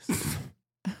that works.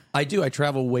 I do. I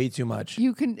travel way too much.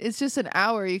 You can. It's just an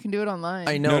hour. You can do it online.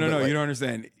 I know. no, but like, you don't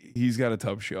understand. He's got a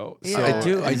tub show. Yeah. So I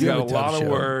do- I He's do got have a a tub lot of show.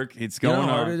 work. It's You know going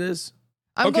how hard on. it is.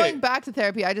 I'm Okay. going back to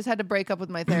therapy. I just had to break up with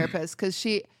my therapist because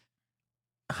she.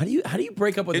 How do you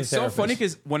break up with It's a so therapist? funny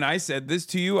because when I said this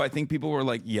to you, I think people were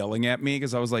like yelling at me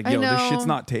because I was like, I "Yo, this know. shit's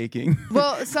not taking."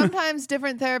 Well, sometimes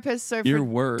different therapists are You're for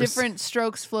worse. different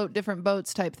strokes float different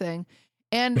boats type thing.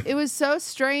 And it was so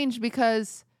strange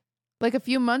because like a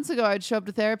few months ago I'd show up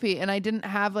to therapy and I didn't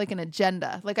have like an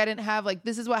agenda. Like I didn't have like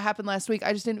this is what happened last week.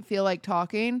 I just didn't feel like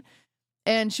talking.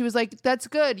 And she was like, "That's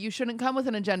good. You shouldn't come with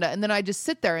an agenda." And then I just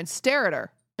sit there and stare at her.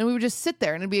 And we would just sit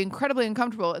there and it'd be incredibly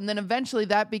uncomfortable. And then eventually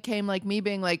that became like me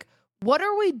being like, "What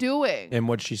are we doing?" And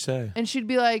what'd she say? And she'd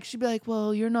be like,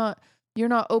 "Well, you're not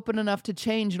open enough to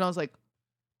change." And I was like,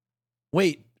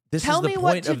 Wait, This tell is the me point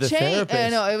what to of the change. therapist. I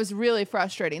know, it was really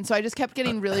frustrating. So I just kept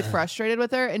getting really frustrated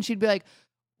with her, and she'd be like,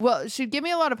 well, she'd give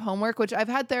me a lot of homework, which I've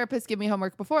had therapists give me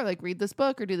homework before, like read this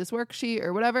book or do this worksheet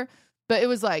or whatever. But it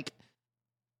was like,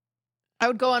 I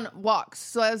would go on walks.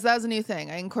 So that was a new thing.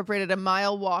 I incorporated a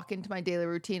mile walk into my daily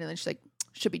routine, and then she's like,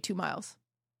 should be 2 miles.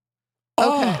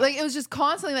 Okay. Like, it was just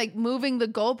constantly like moving the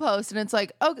goalpost, and it's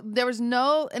like, oh, there was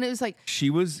no, and it was like, she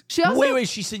also, wait,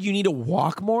 she said you need to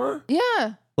walk more?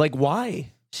 Yeah. Like,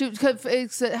 why?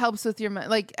 It helps with your,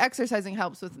 like, exercising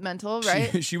helps with mental,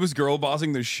 right? She was girl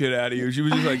bossing the shit out of you. She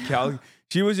was just like,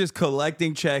 she was just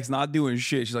collecting checks, not doing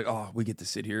shit. She's like, oh, we get to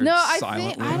sit here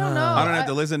silently. I don't know. I don't have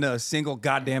to listen to a single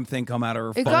goddamn thing come out of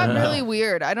her phone. It got really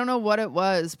weird. I don't know what it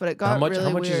was, but it got really weird.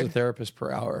 How much is a therapist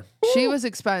per hour? She was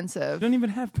expensive. You don't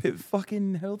even have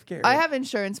fucking healthcare. I have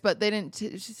insurance, but they didn't.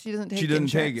 She doesn't take. She doesn't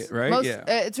insurance. take it, right? Yeah.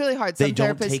 It's really hard. Some They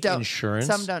don't therapists take insurance?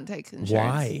 Some don't take insurance.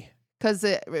 Why? Because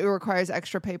it requires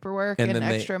extra paperwork and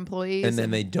extra employees. And then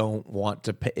they don't want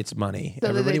to pay. It's money. So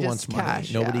Everybody they wants just money.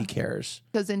 cash, Nobody cares.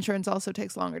 Because insurance also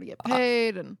takes longer to get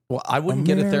paid. And Well, I wouldn't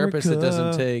get a therapist that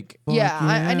doesn't take.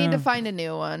 I need to find a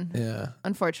new one. Yeah.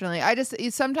 Unfortunately,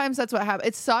 sometimes that's what happens.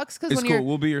 It sucks because It's when cool. you're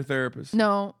We'll be your therapist.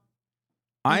 no.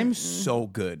 I'm so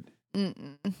good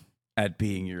Mm-mm. at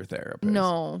being your therapist.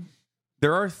 No.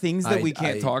 There are things that we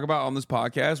can't I- talk about on this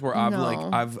podcast where I've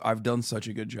No. I've done such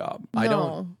a good job. I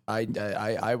No. don't.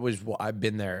 I've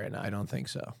been there, and I don't think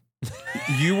so.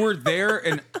 You were there,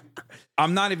 and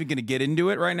I'm not even going to get into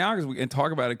it right now because we can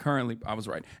talk about it currently. I was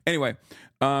right. Anyway,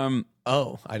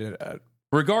 Oh, I did.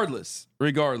 regardless,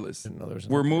 Didn't know there was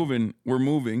we're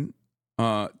moving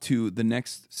to the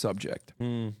next subject.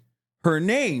 Mm. Her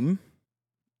name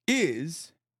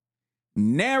is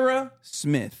Nara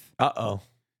Smith. Uh-oh.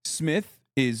 Smith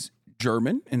is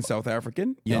German and South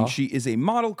African, Yeah. and she is a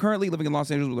model currently living in Los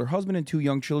Angeles with her husband and 2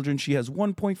 young children. She has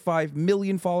 1.5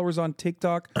 million followers on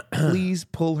TikTok. Please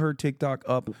pull her TikTok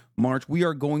up, March. We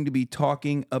are going to be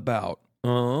talking about,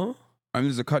 this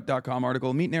is a cut.com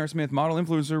article. Meet Nara Smith, model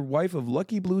influencer, wife of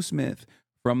Lucky Blue Smith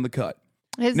from The Cut.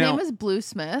 His Now- name is Blue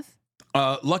Smith.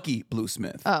 Lucky Blue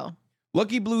Smith. Oh.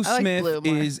 Lucky Blue I like Smith blue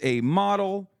more. is a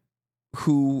model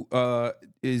who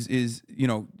is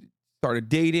started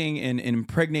dating and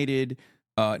impregnated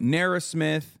Nara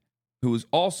Smith, who is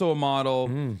also a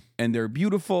model, and they're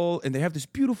beautiful and they have this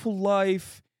beautiful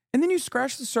life. And then you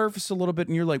scratch the surface a little bit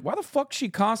and you're like, why the fuck is she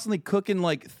constantly cooking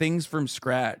like things from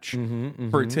scratch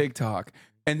for TikTok?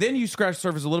 And then you scratch the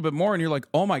surface a little bit more and you're like,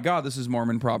 oh my God, this is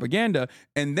Mormon propaganda.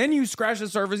 And then you scratch the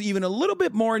surface even a little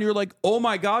bit more and you're like, oh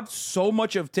my God, so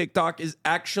much of TikTok is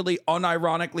actually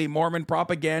unironically Mormon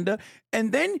propaganda.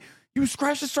 And then you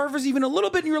scratch the surface even a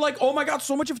little bit and you're like, oh my God,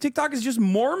 so much of TikTok is just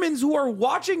Mormons who are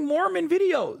watching Mormon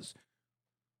videos.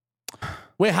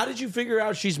 Wait, how did you figure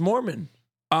out she's Mormon?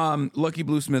 Lucky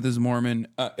Blue Smith is Mormon,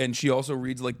 and she also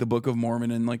reads like the Book of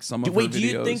Mormon and like some of her videos. Wait, do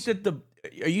you think that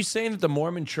are you saying that the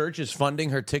Mormon church is funding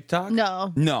her TikTok?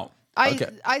 No. No.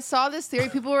 I saw this theory.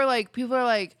 People are like,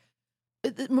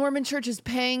 the Mormon church is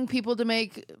paying people to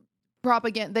make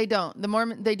propaganda. They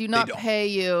don't. They do not pay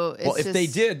you. Well, if they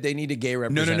did, they need a gay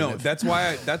representative. No. That's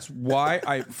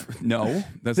why no,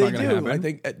 that's They not going to happen. I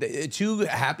think 2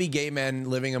 happy gay men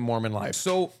living a Mormon life.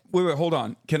 So wait, hold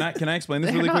on. Can I explain this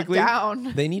They're really not quickly?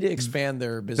 down. They need to expand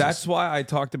their business. That's why I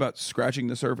talked about scratching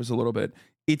the surface a little bit.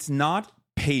 It's not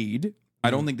paid. I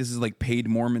don't think this is like paid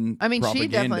Mormon I mean, propaganda.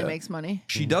 she definitely makes money.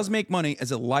 She does make money as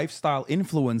a lifestyle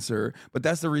influencer, but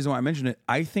that's the reason why I mentioned it.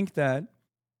 I think that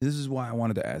this is why I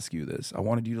wanted to ask you this. I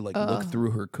wanted you to like look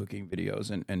through her cooking videos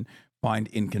and find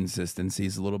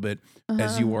inconsistencies a little bit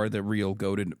as you are the real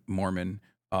goated Mormon.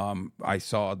 I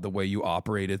saw the way you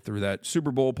operated through that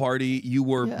Super Bowl party. You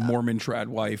were Mormon trad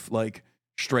wife, like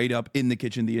straight up in the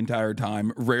kitchen the entire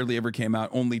time. Rarely ever came out,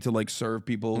 only to like serve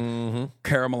people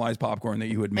caramelized popcorn that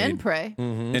you had made And pray.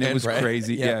 and it was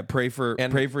crazy. Yeah, pray for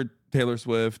Taylor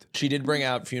Swift. She did bring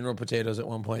out funeral potatoes at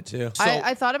one point too. So,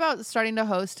 I thought about starting to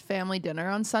host family dinner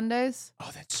on Sundays.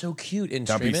 oh, that's so cute. And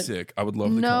That'd stream be it. sick. I would love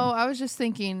to No, come. I was just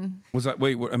thinking. Was that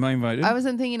wait? What, am I invited? I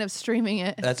wasn't thinking of streaming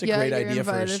it. That's a Yeah, great you're idea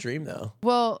for a invited. stream, though.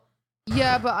 Well,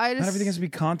 yeah, but I just Not everything has to be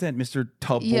content, Mr.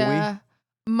 Tub Boy. yeah.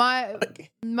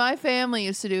 My family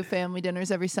used to do family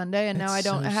dinners every Sunday, and now I That's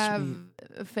don't so have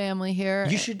a family here.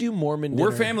 You should do Mormon dinner.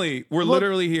 We're family. We're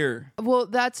literally here. Well,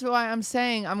 that's why I'm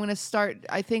saying I'm gonna start.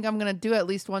 I think I'm gonna do it at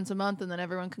least once a month, and then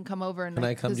everyone can come over. And Can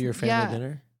I come to your family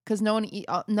dinner? Because none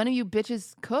of you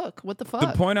bitches cook. What the fuck?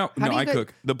 The point out, How do no, you I go-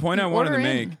 cook. The point you I wanted to order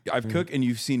make, in. I've cooked and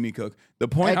you've seen me cook. The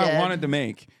point I I did. wanted to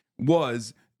make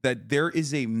was that there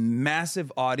is a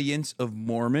massive audience of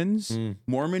Mormons.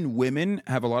 Mormon women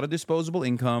have a lot of disposable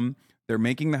income. They're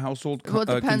making the household Well, it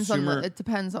depends consumer. on it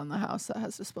depends on the house that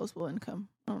has disposable income.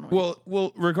 I don't know.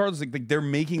 Well, regardless, like they're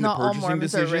making not the all purchasing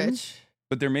Mormons are decisions, rich.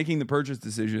 but they're making the purchase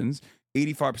decisions.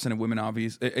 85% of women,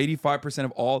 85%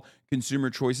 of all consumer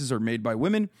choices are made by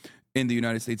women in the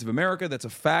United States of America. That's a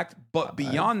fact. But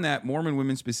beyond that, Mormon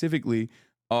women specifically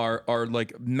are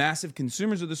like massive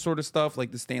consumers of this sort of stuff,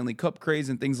 like the Stanley Cup craze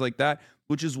and things like that,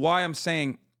 which is why I'm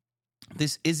saying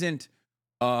this isn't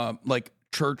like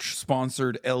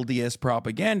church-sponsored LDS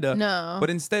propaganda, No. but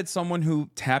instead someone who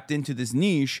tapped into this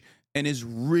niche and is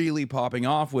really popping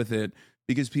off with it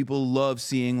because people love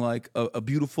seeing like a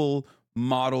beautiful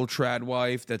model trad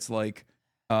wife that's like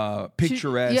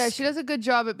picturesque. She does a good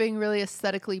job at being really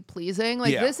aesthetically pleasing.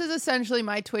 Like Yeah. this is essentially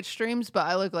my Twitch streams, but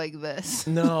I look like this.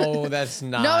 No, that's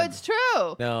not. No, it's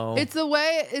true. No. It's the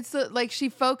way like she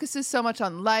focuses so much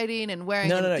on lighting and wearing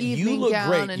No. an evening You look gown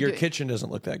great. and Your kitchen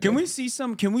doesn't look that good.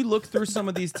 Can we look through some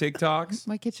of these TikToks?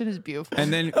 My kitchen is beautiful.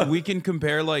 And then we can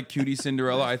compare like Cutie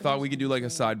Cinderella. I thought we could do like a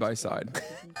side by side.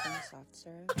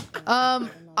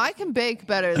 I can bake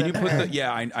better Can than you put her. the?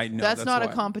 Yeah, I know. That's not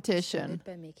why. a competition.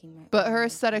 But her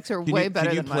aesthetics are way better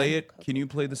Can you than play mine. it? Can you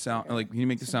play the sound? Like, can you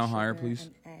make the sound higher, please?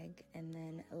 An egg and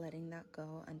then letting that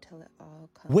go until it all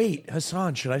comes. Wait,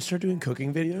 Hasan, should I start doing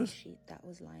cooking videos? Sheet that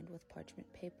was lined with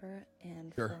parchment paper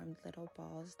and Sure. formed little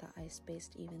balls that I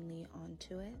spaced evenly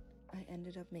onto it. I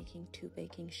ended up making 2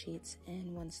 baking sheets,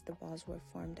 and once the balls were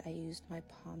formed, I used my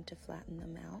palm to flatten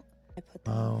them out. I put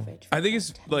them in the fridge. I think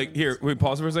it's like here. Wait,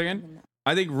 pause for a second.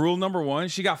 I think rule number 1,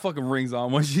 she got fucking rings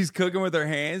on when she's cooking with her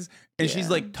hands and she's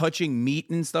like touching meat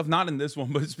and stuff. Not in this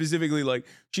one, but specifically like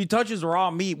she touches raw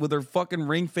meat with her fucking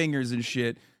ring fingers and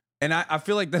shit. And I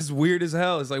feel like that's weird as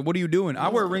hell. It's like, what are you doing? I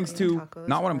wear rings too,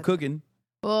 not when I'm cooking.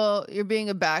 Well, you're being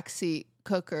a backseat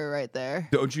cooker right there.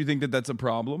 Don't you think that that's a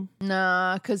problem?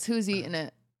 Nah, because who's eating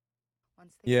it?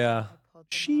 Yeah.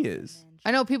 She is. I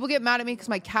know people get mad at me because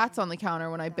my cat's on the counter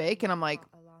when I bake, and I'm like,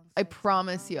 I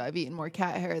promise you, I've eaten more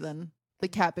cat hair than the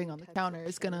cat being on the counter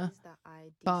is gonna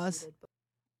cause.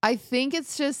 I think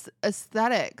it's just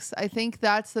aesthetics. I think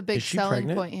that's the big Is she selling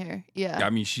pregnant? point here. Yeah. I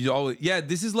mean, she's always,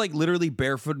 this is like literally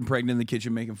barefoot and pregnant in the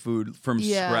kitchen making food from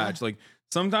Yeah. scratch. Like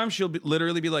sometimes she'll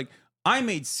literally be like, I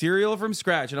made cereal from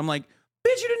scratch. And I'm like,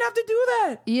 bitch, you didn't have to do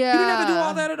that. Yeah. You didn't have to do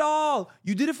all that at all.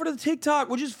 You did it for the TikTok,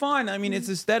 which is fine. I mean, it's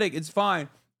aesthetic. It's fine.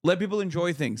 Let people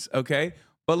enjoy things. Okay.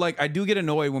 But like, I do get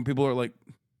annoyed when people are like,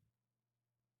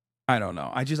 I don't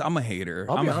know. I'm a hater.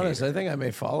 I'll I'm be a honest. hater. I think I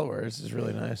may follow her. This is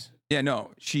really nice. Yeah,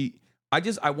 no,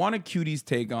 I want a Cutie's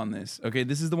take on this. Okay.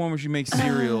 This is the one where she makes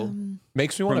cereal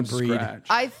Makes me from want to breed. scratch.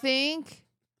 I think,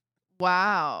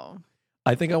 wow.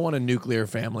 I think I want a nuclear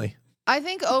family. I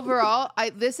think overall,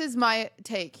 this is my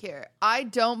take here. I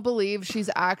don't believe she's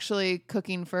actually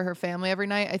cooking for her family every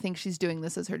night. I think she's doing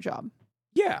this as her job.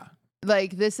 Yeah.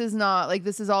 Like this is not like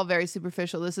this is all very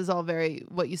superficial. This is all very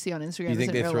what you see on Instagram. You think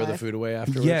isn't they real throw the life. food away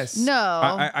afterwards? Yes. No.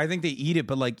 I think they eat it,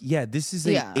 but like, this is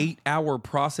an Yeah. 8-hour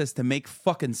process to make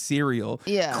fucking cereal.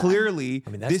 Yeah. Clearly,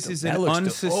 I mean, this is an in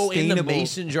unsustainable. the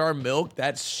mason jar milk.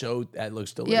 That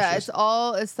looks delicious. Yeah, it's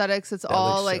all aesthetics. It's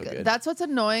all looks so like good. that's what's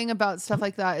annoying about stuff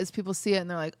like that is people see it and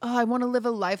they're like, oh, I want to live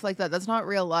a life like that. That's not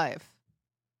real life.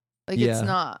 Like Yeah. it's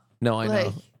not. No, I Like-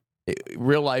 know.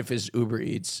 Real life is Uber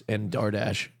Eats and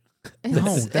DoorDash.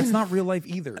 No, that's not real life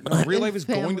either. No, real life is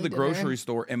going Family to the dinner. grocery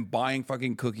store and buying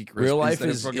fucking Cookie Crisp. Real life instead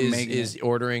of is fucking making is it.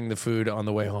 ordering the food on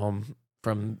the way home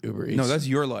from Uber Eats. No, that's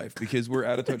your life because we're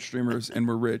out of touch streamers and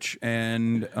we're rich,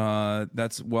 and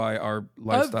that's why our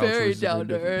lifestyle very choices are down to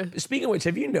different. earth. Speaking of which,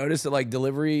 have you noticed that like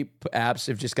delivery apps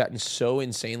have just gotten so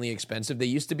insanely expensive? They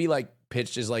used to be like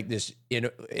pitched as like this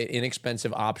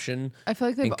inexpensive option, I feel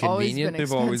like they've always been Inconvenient.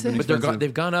 They've always been expensive. but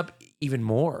they've gone up even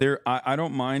more. I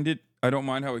don't mind it. I don't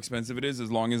mind how expensive it is as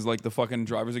long as like the fucking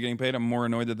drivers are getting paid. I'm more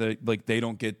annoyed that they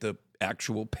don't get the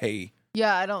actual pay.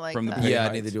 Yeah, I don't like From the that. pay Yeah,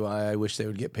 hikes. neither do I. I wish they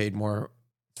would get paid more.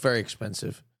 It's very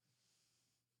expensive.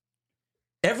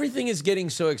 Everything is getting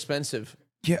so expensive.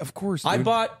 Yeah, of course. I dude.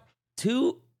 bought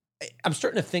 2. I'm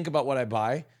starting to think about what I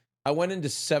buy. I went into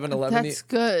 7-Eleven. That's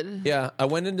good. Yeah, I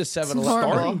went into 7-Eleven.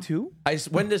 normal. starting to. I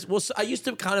used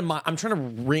to kind of. I'm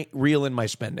trying to reel in my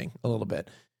spending a little bit.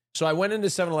 So I went into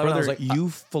 7-Eleven. I was Brother, like, you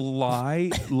fly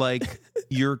like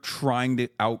you're trying to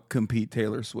outcompete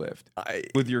Taylor Swift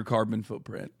with your carbon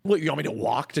footprint. what, you want me to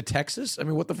walk to Texas? I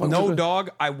mean, what the fuck? No,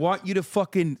 dog. I want you to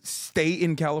fucking stay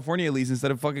in California at least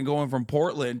instead of fucking going from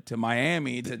Portland to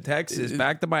Miami to Texas,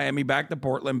 back to Miami, back to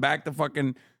Portland, back to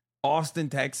fucking Austin,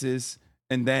 Texas,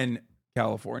 and then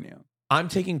California. I'm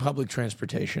taking public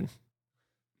transportation.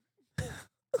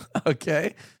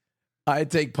 Okay, I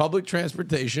take public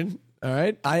transportation. All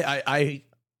right, I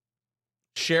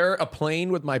share a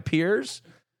plane with my peers.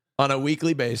 on a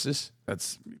weekly basis.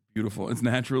 That's beautiful. It's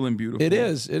natural and beautiful. It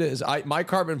is. It is. My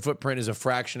carbon footprint is a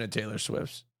fraction of Taylor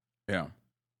Swift's. Yeah.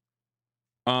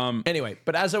 Anyway,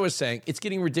 but as I was saying, it's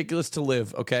getting ridiculous to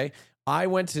live, okay? I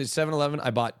went to 7-Eleven.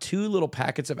 I bought 2 little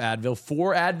packets of Advil,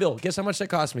 4 Advil. Guess how much that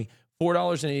cost me?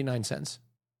 $4.89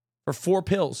 for 4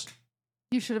 pills.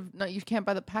 You should have. No, you can't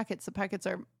buy the packets. The packets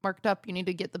are marked up. You need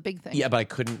to get the big thing. Yeah, but I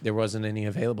couldn't. There wasn't any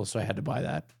available, so I had to buy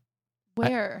that.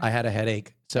 Where? I had a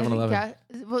headache. 7-Eleven.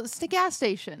 Well, it's the gas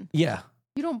station. Yeah.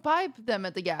 You don't buy them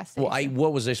at the gas station. Well,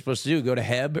 what was I supposed to do? Go to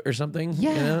Heb or something?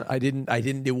 Yeah. You know? I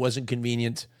didn't. It wasn't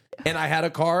convenient. And I had a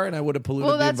car, and I would have polluted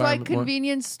Well, the that's why environment more.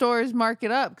 convenience stores mark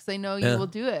it up because they know you will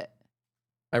do it.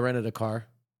 I rented a car.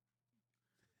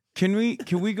 Can we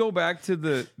go back to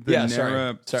the Yeah,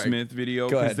 Nara sorry. Smith video?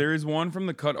 Go ahead. Because there is one from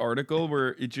the Cut article where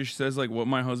it just says like what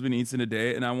my husband eats in a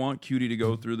day, and I want Cutie to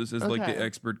go through this as like the Okay.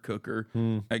 expert cooker,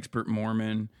 expert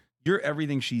Mormon. You're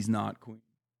everything she's not, Queen.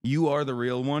 You are the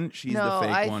real one. She's No, the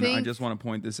fake I one. I think just want to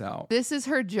point this out. This is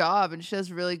her job, and she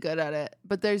does really good at it.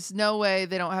 But there's no way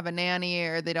they don't have a nanny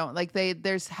or they don't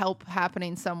there's help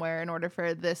happening somewhere in order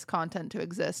for this content to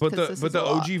exist. But 'cause this the is a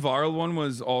lot. OG viral one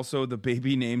was also the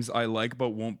baby names I like but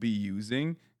won't be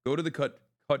using. Go to the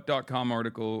cut.com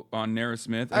article on Nara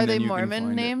Smith. Are and they then you can Mormon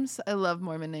find it. names? I love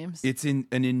Mormon names. It's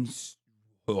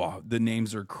the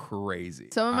names are crazy.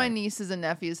 Some of my nieces and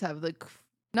nephews have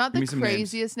not Give the me some names.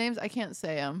 craziest names. I can't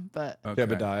say them, but Okay.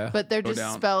 Jebediah. but they're Go just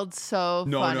down. spelled so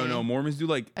funny. No. Mormons do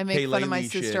like I make fun of my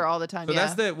Kalele sister shit. all the time. So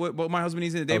yeah. that's what my husband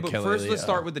needs in a day. Oh, But Kalele, first, let's yeah.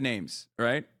 start with the names. All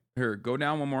right, here, go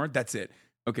down one more. That's it.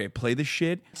 Okay, play the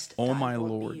shit. Oh that my I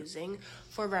won't be lord. using.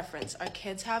 For reference, our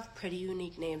kids have pretty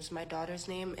unique names. My daughter's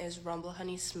name is Rumble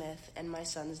Honey Smith, and my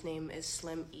son's name is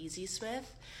Slim Easy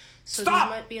Smith. So Stop!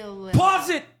 these might be a little. Pause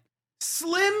it.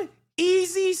 Slim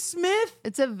Easy Smith.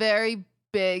 It's a very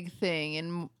big thing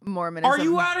in Mormonism. Are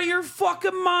you out of your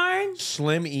fucking mind?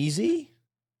 Slim Easy?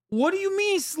 What do you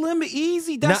mean, Slim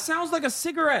Easy? That Now- sounds like a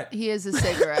cigarette. He is a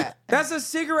cigarette. That's a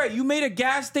cigarette. You made a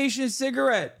gas station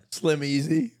cigarette. Slim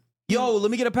Easy? Yo,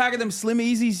 let me get a pack of them Slim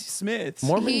Easy Smiths.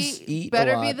 Mormons He eat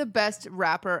better a lot. be the best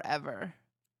rapper ever.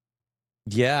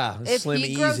 Yeah, If Slim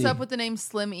he grows Easy. up with the name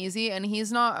Slim Easy and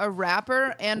he's not a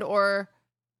rapper and or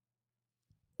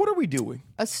What are we doing?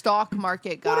 a stock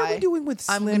market What are guy, we doing with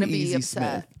Slim I'm gonna be Easy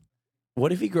upset. Smith?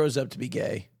 What if he grows up to be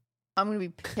gay? I'm gonna be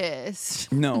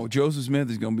pissed. No, Joseph Smith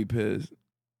is gonna be pissed.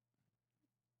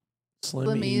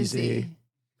 Slim Easy.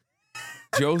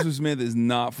 Joseph Smith is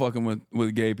not fucking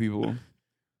with gay people.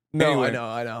 No, Anyway.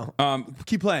 I know.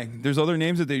 Keep playing. There's other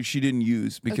names that she didn't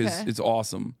use because Okay. it's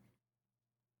awesome.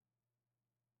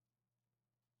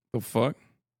 The fuck?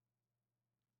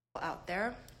 out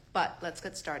there, but let's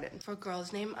get started. For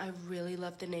girl's name, I really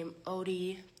love the name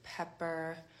Odie,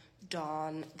 Pepper,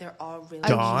 Dawn. They're all really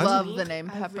Dawn? I love unique. the name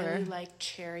I Pepper. really like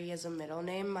Cherry as a middle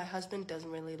name. My husband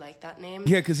doesn't really like that name.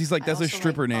 Yeah, because he's like, I that's a also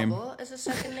stripper like name. Bubble as a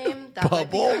second name. That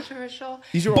might be Bubble? controversial.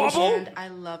 These are Bubble? And I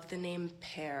love the name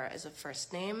Pear as a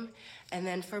first name. And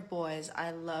then for boys,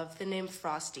 I love the name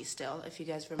Frosty still, if you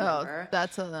guys Oh, remember.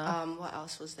 that's enough. What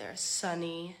else was there?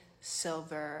 Sunny,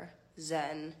 Silver,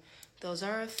 Zen. Those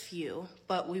are a few,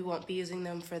 but we won't be using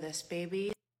them for this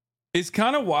baby. It's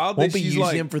kind of wild Won't that be she's using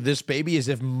like, him for this baby as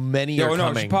if many no, are no,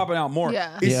 coming. she's popping out more.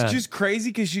 Yeah. It's Yeah. just crazy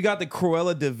because she got the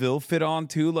Cruella de Vil fit on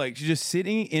too. Like she's just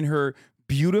sitting in her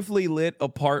beautifully lit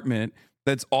apartment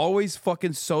that's always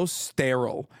fucking so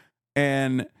sterile,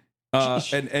 and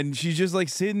and she's just like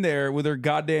sitting there with her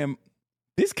goddamn.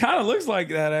 This kind of looks like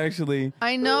that actually.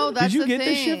 I know. That's Did you the get thing.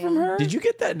 this shit from her? Did you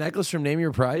get that necklace from Name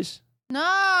Your Prize? No.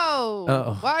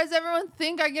 Oh. Why does everyone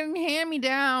think I get hand me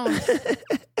down?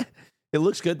 It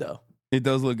looks good though. It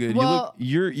does look good. Well-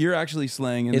 You're actually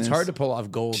slaying in It's this. hard to pull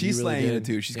off gold. She's You really slaying in did. it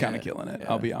too. She's kind of Yeah. killing it. Yeah.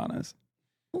 I'll be honest.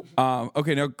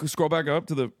 Okay, now scroll back up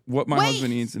to the what my Wait.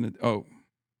 husband eats in it. Oh,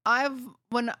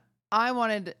 When I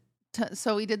wanted to,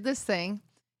 so we did this thing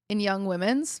in Young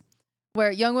Women's,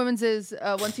 where Young Women's is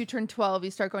once you turn 12,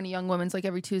 you start going to Young Women's like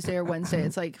every Tuesday or Wednesday.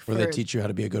 It's like Where they teach you how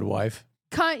to be a good wife.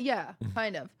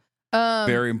 kind of.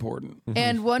 very important.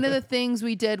 And one of the things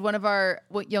we did, one of our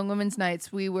Young Women's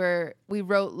nights, we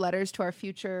wrote letters to our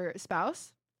future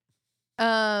spouse.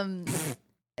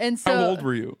 And so How old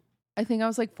were you? I think I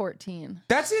was like 14.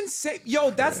 That's insane.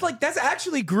 Yo, that's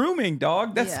actually grooming,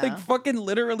 dog. That's Yeah. like fucking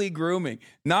literally grooming.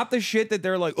 Not the shit that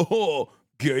they're like, oh,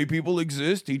 gay people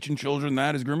exist. Teaching children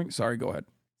that is grooming. Sorry, go ahead.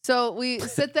 So we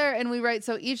sit there and we write.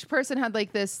 So each person had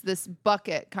like this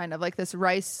bucket, kind of like this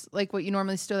rice, like what you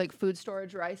normally store, like food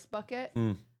storage rice bucket.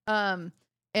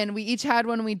 And we each had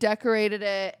one. We decorated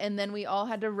it, and then we all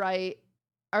had to write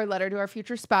our letter to our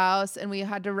future spouse, and we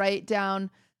had to write down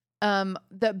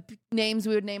the names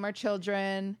we would name our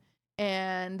children,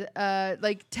 and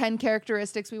like 10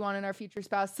 characteristics we want in our future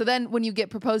spouse. So then when you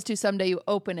get proposed to someday, you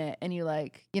open it and you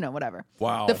like, whatever.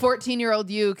 Wow. The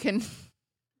 14-year-old you can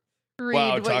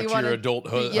read what talk you to want your adult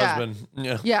husband.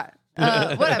 Yeah.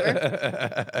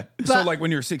 Whatever. So But like when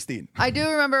you're 16. I do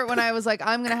remember when I was like,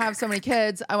 I'm going to have so many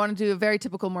kids, I want to do a very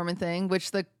typical Mormon thing,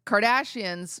 which the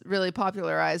Kardashians really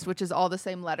popularized, which is all the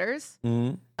same letters.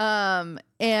 Mm-hmm.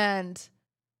 And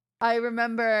I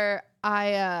remember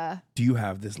Do you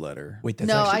have this letter? Wait, that's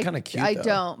no, actually kind of cute. I though.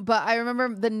 don't. But I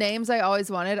remember the names I always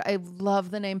wanted. I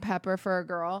love the name Pepper for a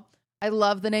girl. I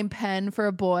love the name Penn for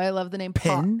a boy. I love the name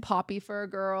Poppy for a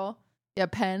girl. Yeah,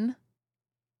 Penn.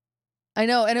 I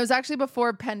know, and it was actually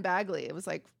before Penn Bagley. It was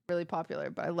like really popular,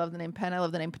 but I love the name Penn. I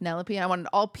love the name Penelope. I wanted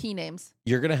all P names.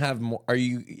 You're gonna have more. Are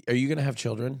you gonna have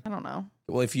children? I don't know.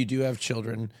 Well, if you do have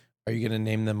children, are you gonna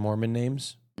name them Mormon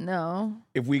names? No.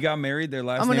 If we got married, their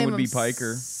last I'm gonna name name would be them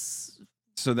Piker.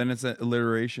 So then it's an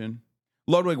alliteration.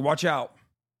 Ludwig, watch out.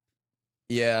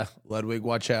 Yeah, Ludwig,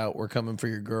 watch out. We're coming for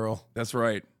your girl. That's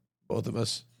right. Both of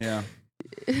us. Yeah.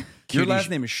 Cutie Your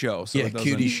last name is Show. So yeah, it doesn't,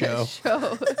 Cutie Show.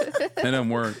 That doesn't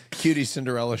work. Cutie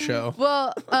Cinderella Show.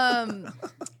 Well,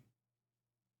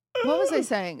 what was I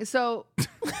saying? So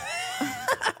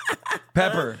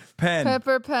Pepper, Pen,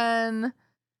 Pepper, Penn,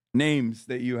 names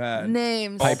that you had.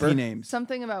 names. All Piper. P names.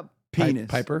 Something about Penis.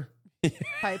 Piper.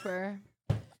 Piper.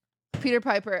 Peter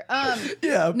Piper.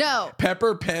 Yeah. No.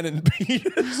 Pepper, Pen, and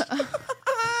Penis.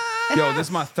 Yo, this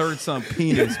is my third son,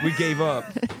 Penis. We gave up.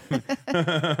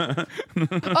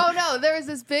 Oh no, there was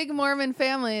this big Mormon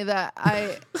family that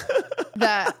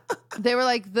they were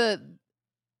like there's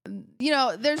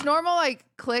normal like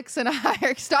cliques and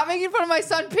hierarchy. Stop making fun of my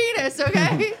son Penis,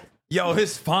 okay? Yo,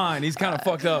 it's fine. He's kind of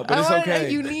fucked up, but I it's wanted okay. a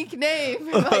unique name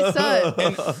for my son.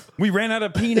 And we ran out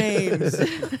of P names.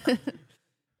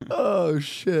 Oh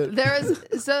shit. There was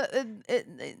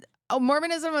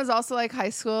Mormonism was also like high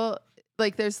school.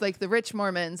 Like there's like the rich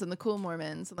Mormons and the cool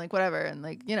Mormons and like whatever and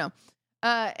like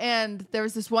and there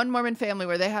was this one Mormon family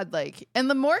where they had like, and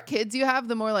the more kids you have,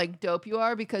 the more like dope you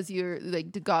are because you're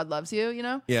like God loves you,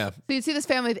 Yeah. So you'd see this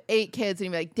family with 8 kids and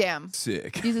you'd be like, damn,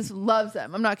 Sick. Jesus loves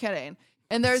them. I'm not kidding.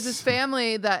 And there's this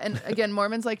family that, and again,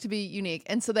 Mormons like to be unique,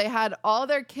 and so they had all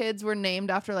their kids were named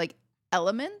after like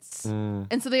elements,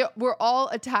 and so they were all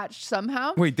attached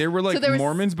somehow. Wait, they were like So there was,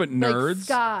 Mormons, but like, nerds?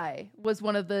 Sky was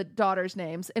one of the daughters'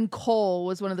 names, and Cole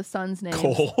was one of the sons' names.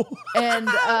 Cole. And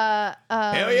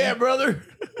Hell yeah, brother.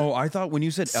 Oh, I thought when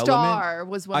you said Star element,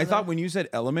 was one. I of thought them. when you said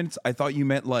elements, I thought you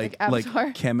meant like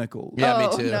Avatar? chemicals. Yeah,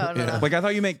 Oh, me too. no, no, Yeah. no. Like I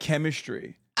thought you meant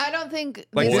chemistry. I don't think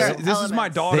Like these this, are this is my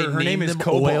elements. daughter. They Her name named is them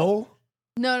Cobalt. Oil?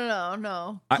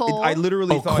 No. Cole. I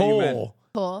literally Oh, thought you meant Cole.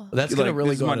 Cole. That's like, gonna really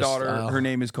this is go my out of daughter. style. Her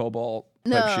name is Cobalt.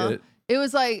 No, Type shit. it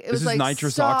was like is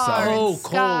nitrous Star oxide. and Oh,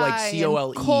 Cole, like Sky and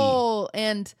C-O-L-E. Cole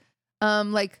and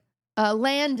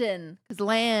Landon, because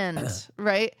land,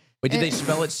 right? Wait, did And- they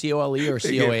spell it C-O-L-E or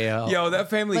C-O-A-L? Yo, that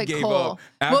family Like gave Cole. up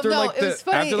after Well, no, like it was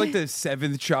funny. after like the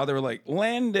 7th child. They were like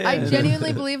Landon. I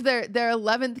genuinely believe their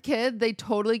 11th kid, they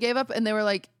totally gave up, and they were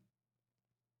like,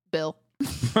 Bill.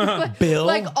 Bill?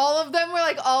 Like all of them were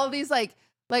like all of these like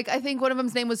I think one of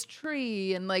them's name was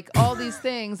Tree and like all these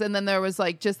things, and then there was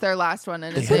like just their last one,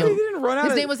 and his They name, didn't run out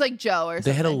his of- name was like Joe or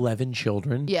They something. had 11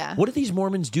 children? Yeah. What do these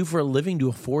Mormons do for a living to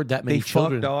afford that many They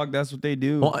children? fuck, dog. That's what they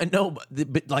do. Well, I know,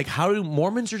 but like, how do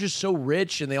Mormons are just so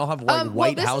rich and they all have like Well,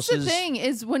 white this houses? is the thing: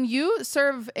 is when you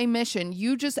serve a mission,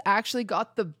 you just actually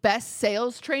got the best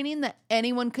sales training that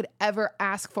anyone could ever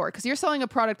ask for, because you're selling a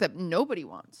product that nobody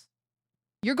wants.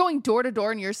 You're going door to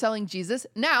door and you're selling Jesus.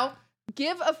 Now,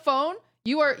 give a phone.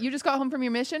 You just got home from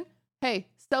your mission. Hey,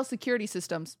 sell security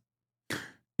systems,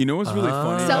 You know what's really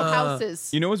funny? sell houses.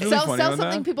 You know what's really sell funny sell about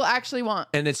something that? people actually want.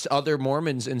 And it's other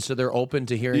Mormons, and so they're open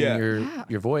to hearing Yeah.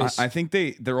 your voice. I think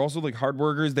they're also like hard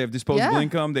workers. They have disposable Yeah.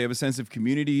 income. They have a sense of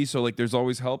community. So like there's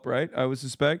always help, right? I would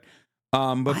suspect.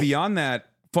 But beyond that,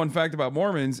 fun fact about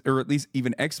Mormons, or at least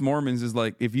even ex-Mormons, is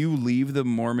like if you leave the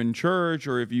Mormon church,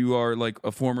 or if you are like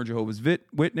a former Jehovah's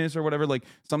Witness or whatever, like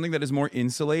something that is more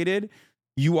insulated,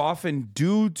 you often,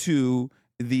 due to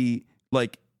the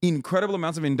like incredible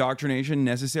amounts of indoctrination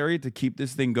necessary to keep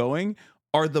this thing going,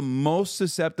 are the most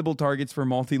susceptible targets for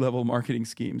multi-level marketing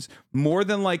schemes, more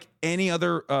than like any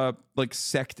other like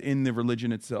sect in the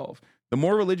religion itself. The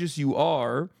more religious you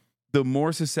are, the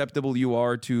more susceptible you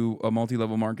are to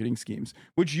multi-level marketing schemes,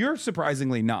 which you're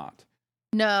surprisingly not.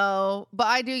 No, but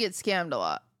I do get scammed a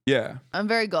lot. Yeah. I'm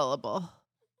very gullible.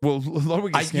 Well,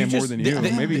 Ludwig gets you scammed more just- than you.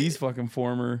 they- Maybe he's fucking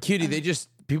former. Cutie,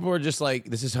 people are just like,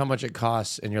 this is how much it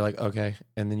costs, and you're like, okay,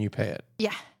 and then you pay it.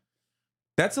 Yeah.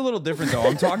 That's a little different though.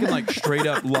 I'm talking like straight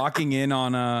up locking in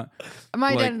on a. My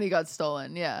like- identity got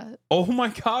stolen. Yeah. Oh my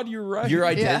God, you're right. Your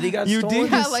identity got You stolen?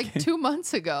 did? Yeah, like 2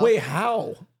 months ago. Wait,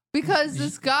 how? Because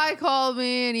this guy called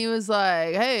me and he was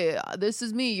like, "Hey, this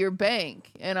is me, your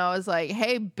bank." And I was like,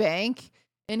 "Hey, bank."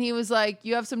 And he was like,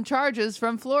 "You have some charges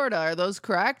from Florida. Are those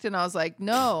correct?" And I was like,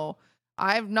 "No,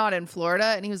 I'm not in Florida."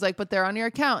 And he was like, "But they're on your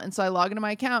account." And so I log into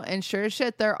my account and sure as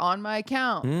shit, they're on my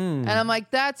account. And I'm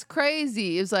like, "That's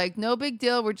crazy." He was like, "No big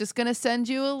deal. We're just going to send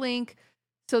you a link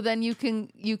so then you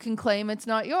can claim it's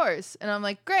not yours." And I'm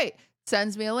like, "Great."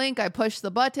 Sends me a link. I push the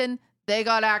button. They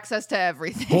got access to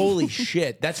everything. Holy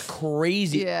shit. That's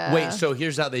crazy. Yeah. Wait, so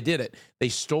here's how they did it. They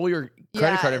stole your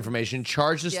credit card information,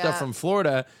 charged the stuff from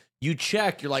Florida. You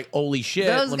check, you're like, holy shit,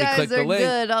 Those let me guys click the are link.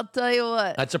 good. I'll tell you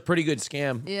what. That's a pretty good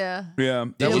scam. Yeah. Yeah,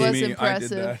 that It was was me.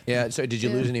 impressive. I did that. Yeah. So did you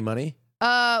Yeah. lose any money?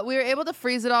 We were able to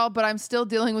freeze it all, but I'm still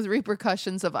dealing with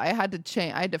repercussions of I had to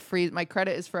change. I had to freeze. My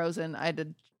credit is frozen. I had to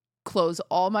close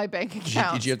all my bank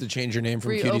accounts. Did you have to change your name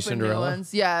from Cutie reopen new Cinderella?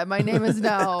 ones. Yeah, my name is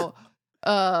now.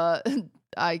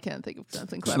 I can't think of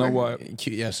something clever. Snow White.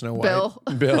 Yeah, Snow White. Bill.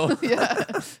 Bill. Yeah,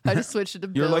 I just switched it to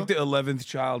Bill. You're like the 11th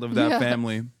child of that Yeah.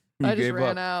 family. You I just gave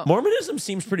ran up. out. Mormonism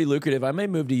seems pretty lucrative. I may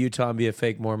move to Utah and be a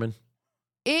fake Mormon.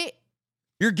 It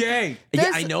You're gay. Yeah,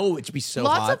 There's I know. It'd be so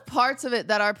lots hot. of parts of it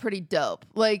that are pretty dope.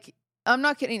 Like, I'm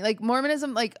not kidding. Like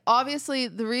Mormonism, like obviously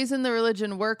the reason the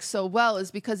religion works so well is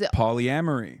because it.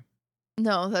 Polyamory.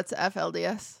 No, that's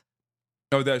FLDS.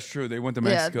 Oh, that's true. They went to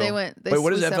Mexico. Yeah, they went. They Wait,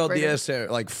 what is we separated. FLDS?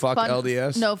 Like, fuck Fun-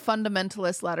 LDS? No,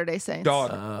 fundamentalist Latter-day Saints.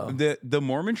 Dog. Oh. The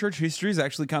Mormon church history is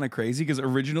actually kind of crazy because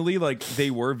originally, like,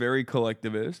 they were very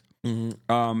collectivist.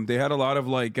 Mhm. They had a lot of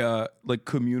like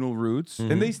communal roots,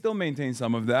 and they still maintain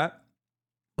some of that.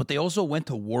 But they also went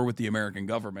to war with the American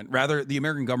government. Rather, the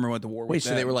American government went to war Wait, with so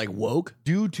them they were like woke?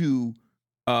 due to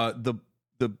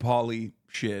the poly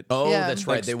shit. Oh, Yeah. that's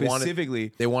Like, right. They wanted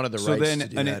specifically. the So rights then, to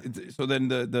do and that. so then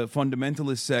the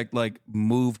fundamentalist sect like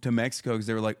moved to Mexico because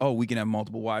they were like, oh, we can have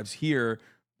multiple wives here,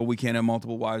 but we can't have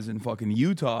multiple wives in fucking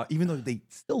Utah, even though they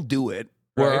still do it.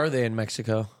 Where right? are they in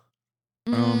Mexico?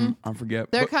 Mhm. I forget.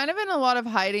 They're But- kind of in a lot of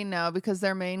hiding now because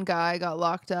their main guy got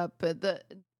locked up at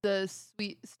the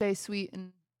Stay Sweet,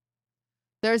 and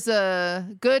there's a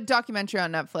good documentary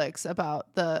on Netflix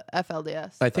about the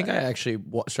FLDS. I think but I actually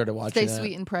started watching Stay that.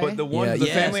 Sweet and Pray. But the one, Yeah, the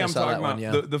yes, family I I'm saw talking that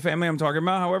about, one, yeah. the family I'm talking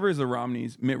about, however, is the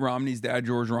Romneys. Mitt Romney's dad,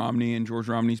 George Romney, and George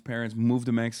Romney's parents moved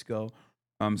to Mexico,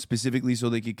 specifically so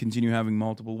they could continue having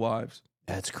multiple wives.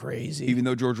 That's crazy. Even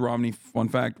though George Romney, fun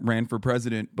fact, ran for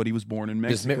president, but he was born in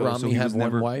Does Mexico. Mitt Romney so he have was one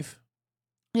never. wife?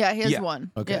 yeah, he has Yeah.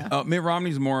 one. Okay. Yeah. Mitt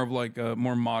Romney's more of like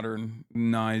more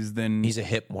modernized than He's a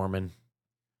hip Mormon.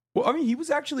 Well, I mean, he was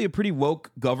actually a pretty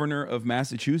woke governor of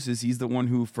Massachusetts. He's the one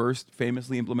who first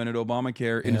famously implemented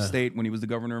Obamacare in a Yeah. state when he was the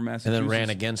governor of And Massachusetts. then ran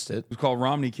against it. It was called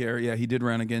Romney Care. Yeah, he did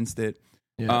run against it.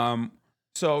 Yeah.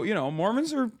 So, you know,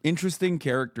 Mormons are interesting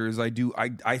characters. I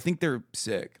think they're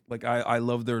sick. Like, I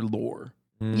love their lore.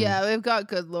 Mm. Yeah, we've got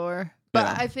good lore. But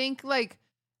Yeah. I think like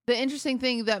the interesting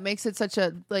thing that makes it such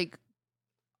a like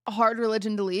hard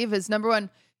religion to leave is number one,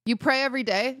 you pray every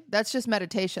day. That's just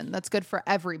meditation. That's good for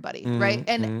everybody, right?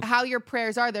 And how your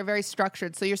prayers are, they're very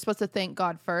structured. So you're supposed to thank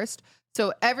God first.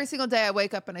 So every single day I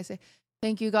wake up and I say,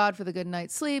 thank you, God, for the good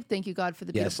night's sleep. Thank you, God, for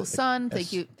the Yes, beautiful yes. sun.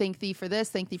 Thank thee for this.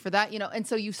 Thank thee for that. You know, and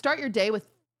so you start your day with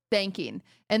thanking.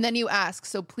 And then you ask,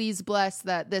 so please bless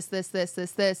that this.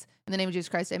 In the name of Jesus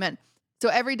Christ, amen. So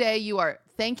every day you are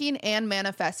thanking and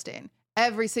manifesting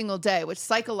every single day, which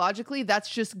psychologically, that's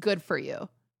just good for you,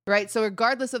 right? So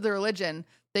regardless of the religion,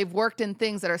 they've worked in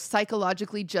things that are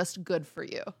psychologically just good for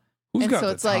you. Who's And got so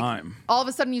the it's like time? all of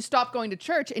a sudden you stop going to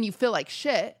church and you feel like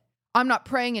shit. I'm not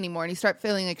praying anymore. And you start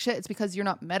feeling like shit. It's because you're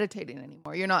not meditating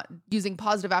anymore. You're not using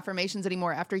positive affirmations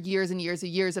anymore after years and years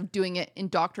and years of doing it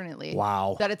indoctrinately.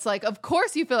 Wow. That it's like, of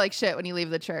course you feel like shit when you leave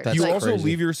the church. That's You like, also crazy.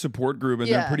 leave your support group, and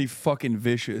Yeah. they're pretty fucking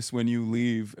vicious when you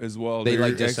leave as well. They They're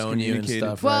like disown you and excommunicated.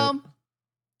 stuff. well, right?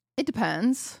 it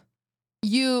depends.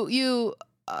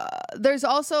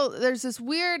 There's this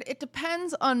weird, it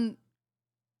depends on,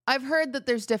 I've heard that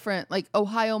there's different, like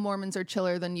Ohio Mormons are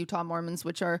chiller than Utah Mormons,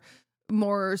 which are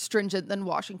more stringent than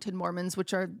Washington Mormons,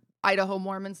 which are Idaho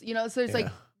Mormons, you know, so it's like,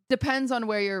 depends on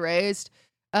where you're raised.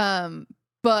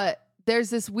 But there's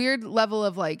this weird level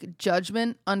of like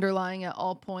judgment underlying at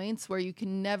all points where you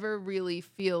can never really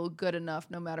feel good enough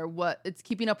no matter what. It's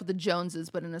keeping up with the Joneses,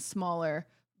 but in a smaller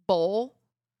bowl.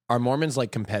 Are Mormons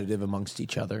like competitive amongst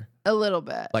each other? A little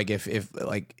bit. Like if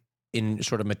like in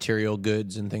sort of material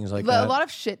goods and things like But that? a lot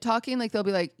of shit talking, like they'll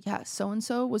be like, yeah, so and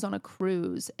so was on a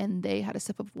cruise and they had a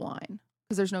sip of wine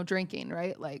because there's no drinking,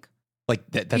 right? Like Like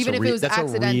that's even if it was that's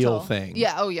accidental. a real thing.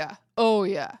 Yeah. Oh yeah. Oh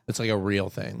yeah. It's like a real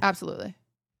thing. Absolutely.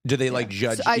 Do they like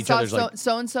judge So I each saw other's like?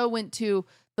 so and so went to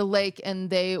the lake and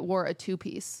they wore a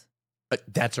 2-piece.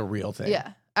 That's a real thing.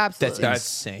 Yeah. Absolutely. That's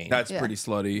insane. That's Yeah. pretty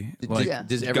slutty. Like,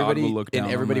 Does God everybody will look down and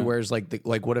on everybody that. wears like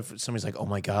what if somebody's like, oh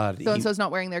my god, So and so's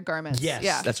not wearing their garments. Yes,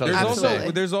 Yeah. that's what I There's was gonna Absolutely.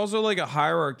 say. there's also like a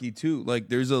hierarchy too. Like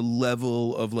there's a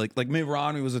level of like Mitt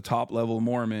Romney was a top level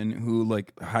Mormon who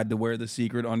like had to wear the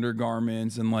secret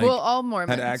undergarments and like well, all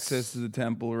Mormons had access to the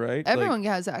temple, right? Everyone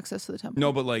Like, has access to the temple.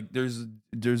 no, but like there's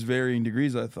varying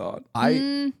degrees. I thought.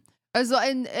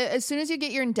 As soon as you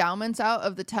get your endowments out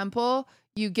of the temple,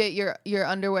 you get your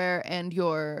underwear and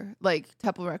your like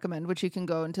temple recommend, which you can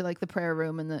go into like the prayer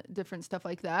room and the different stuff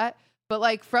like that. But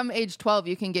like from age 12,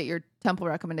 you can get your temple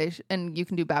recommendation and you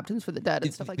can do baptisms for the dead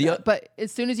and stuff like that. But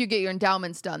as soon as you get your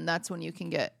endowments done, that's when you can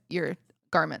get your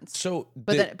garments. So,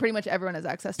 but then pretty much everyone has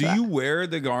access to Do that. you wear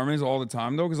the garments all the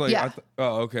time though? Because like, Yeah.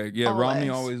 okay, yeah. Romney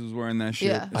Always. always was wearing that shit.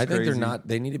 Yeah. It's I think they're crazy. not.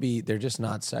 They need to be. They're just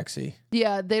not sexy.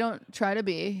 Yeah, they don't try to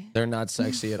be. They're not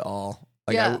sexy at all.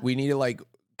 Like Yeah. we need to like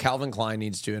Calvin Klein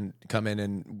needs to come in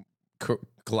and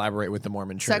collaborate with the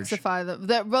Mormon Church. Sexify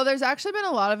them. Well, there's actually been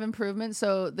a lot of improvements.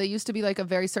 So they used to be like a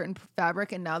very certain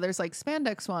fabric, and now there's like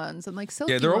spandex ones and like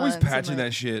silky. Yeah, they're always ones and, patching like-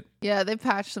 that shit. Yeah, they've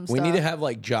patched some We stuff. need to have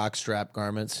like jock strap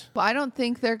garments, But I don't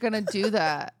think they're gonna do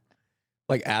that.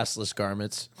 like assless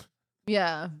garments.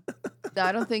 Yeah,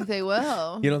 I don't think they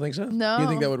will. You don't think so? No. You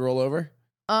think that would roll over?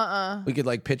 Uh-uh. We could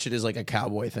like pitch it as like a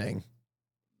cowboy thing.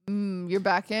 You're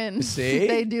back in. See?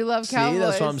 They do love See, cowboys.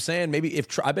 that's what I'm saying. Maybe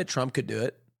I bet Trump could do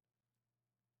it.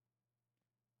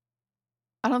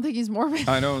 I don't think he's Mormon.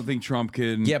 I don't think Trump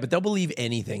can. Yeah, but they'll believe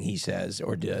anything he says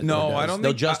or does. No, or does. I don't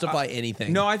They'll think- justify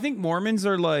anything. No, I think Mormons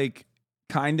are like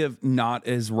kind of not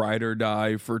as ride or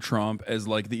die for Trump as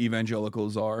like the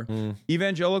evangelicals are.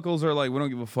 Evangelicals are like, we don't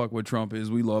give a fuck what Trump is.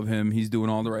 We love him. He's doing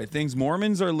all the right things.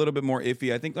 Mormons are a little bit more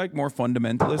iffy. I think like more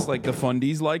fundamentalist, like the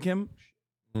fundies like him.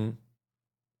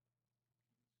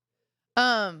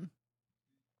 Can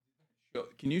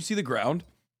you see the ground?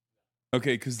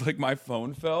 Okay, because like my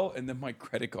phone fell and then my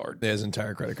credit card. His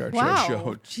entire credit card Wow.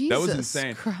 showed. Jesus That was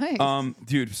insane. Christ.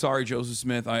 Dude, sorry, Joseph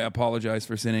Smith. I apologize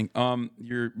for sinning.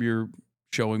 You're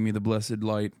showing me the blessed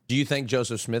light. Do you thank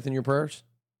Joseph Smith in your prayers?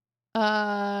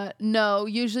 No,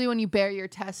 usually when you bear your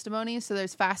testimony, so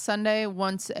there's Fast Sunday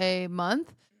once a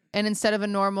month, and instead of a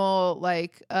normal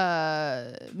like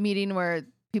meeting where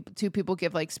two people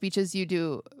give like speeches,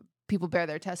 people bear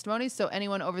their testimonies. So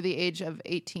anyone over the age of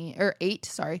 8,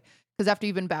 because after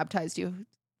you've been baptized, you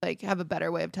like have a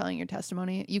better way of telling your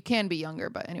testimony. You can be younger,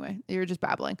 but anyway, you're just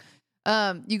babbling.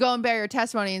 You go and bear your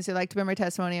testimony and say, like, to bear my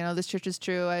testimony, I know this church is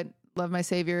true. I love my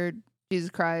Savior, Jesus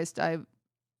Christ. I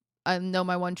know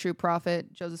my one true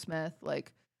prophet, Joseph Smith.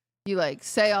 Like, you like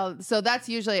say all. So that's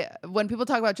usually when people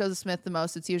talk about Joseph Smith the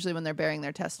most. It's usually when they're bearing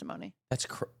their testimony. That's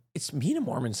it's being a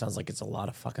Mormon sounds like it's a lot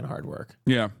of fucking hard work.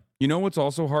 Yeah. You know what's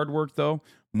also hard work though?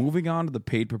 Moving on to the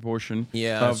paid proportion of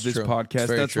that's this true. podcast.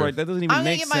 Very That's true. right. That doesn't even I'm gonna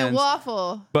make get sense. my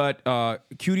waffle. But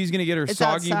Cutie's gonna get her It's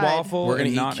soggy outside. waffle We're gonna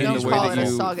and eat not in Cutie's the way waffle. that Call it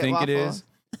a you soggy think it waffle. is.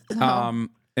 No.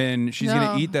 And she's No.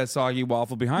 gonna eat that soggy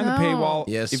waffle behind the No. paywall.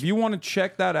 Yes. If you want to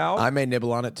check that out, I may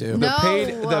nibble on it too. No.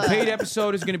 the paid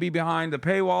episode is going to be behind the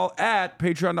paywall at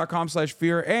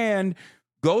patreon.com/fear, and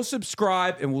go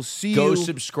subscribe, and we'll see Go you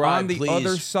subscribe, on the please.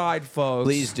 other side, folks.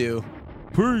 Please do.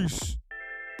 Peace.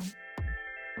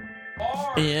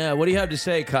 Yeah, what do you have to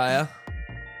say, Kaya?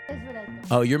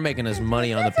 Oh, you're making us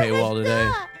money on the paywall today.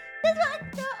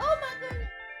 Oh my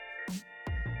goodness.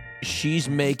 She's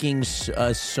making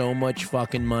us so much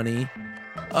fucking money.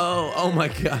 Oh my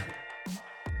god.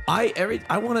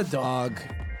 I want a dog.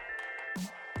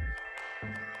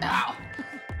 Ow.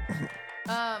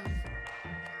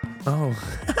 Oh.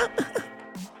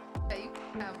 Yeah, you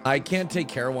can have I can't take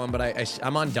care of one, but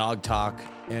I'm on Dog Talk,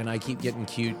 and I keep getting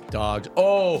cute dogs.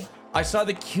 Oh, I saw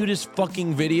the cutest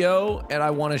fucking video, and I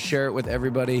want to share it with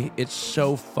everybody. It's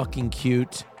so fucking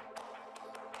cute.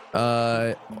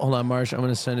 Hold on, Marsh. I'm going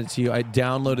to send it to you. I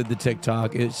downloaded the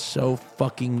TikTok. It's so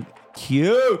fucking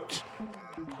cute.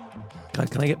 God,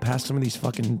 can I get past some of these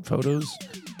fucking photos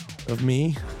of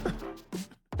me?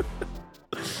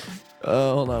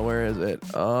 Oh, hold on. Where is it?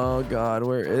 Oh, God.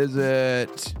 Where is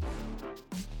it?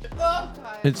 Oh,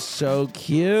 God. It's so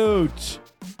cute.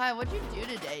 Hi, what'd you do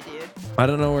today, dude? I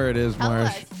don't know where it is, Tell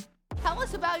Marsh. us. Tell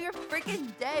us about your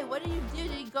freaking day. What did you do?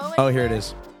 Did you go anywhere? Oh, here it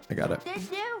is. I got it. Did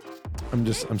you?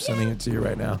 I'm sending it to you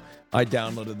right now. I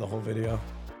downloaded the whole video.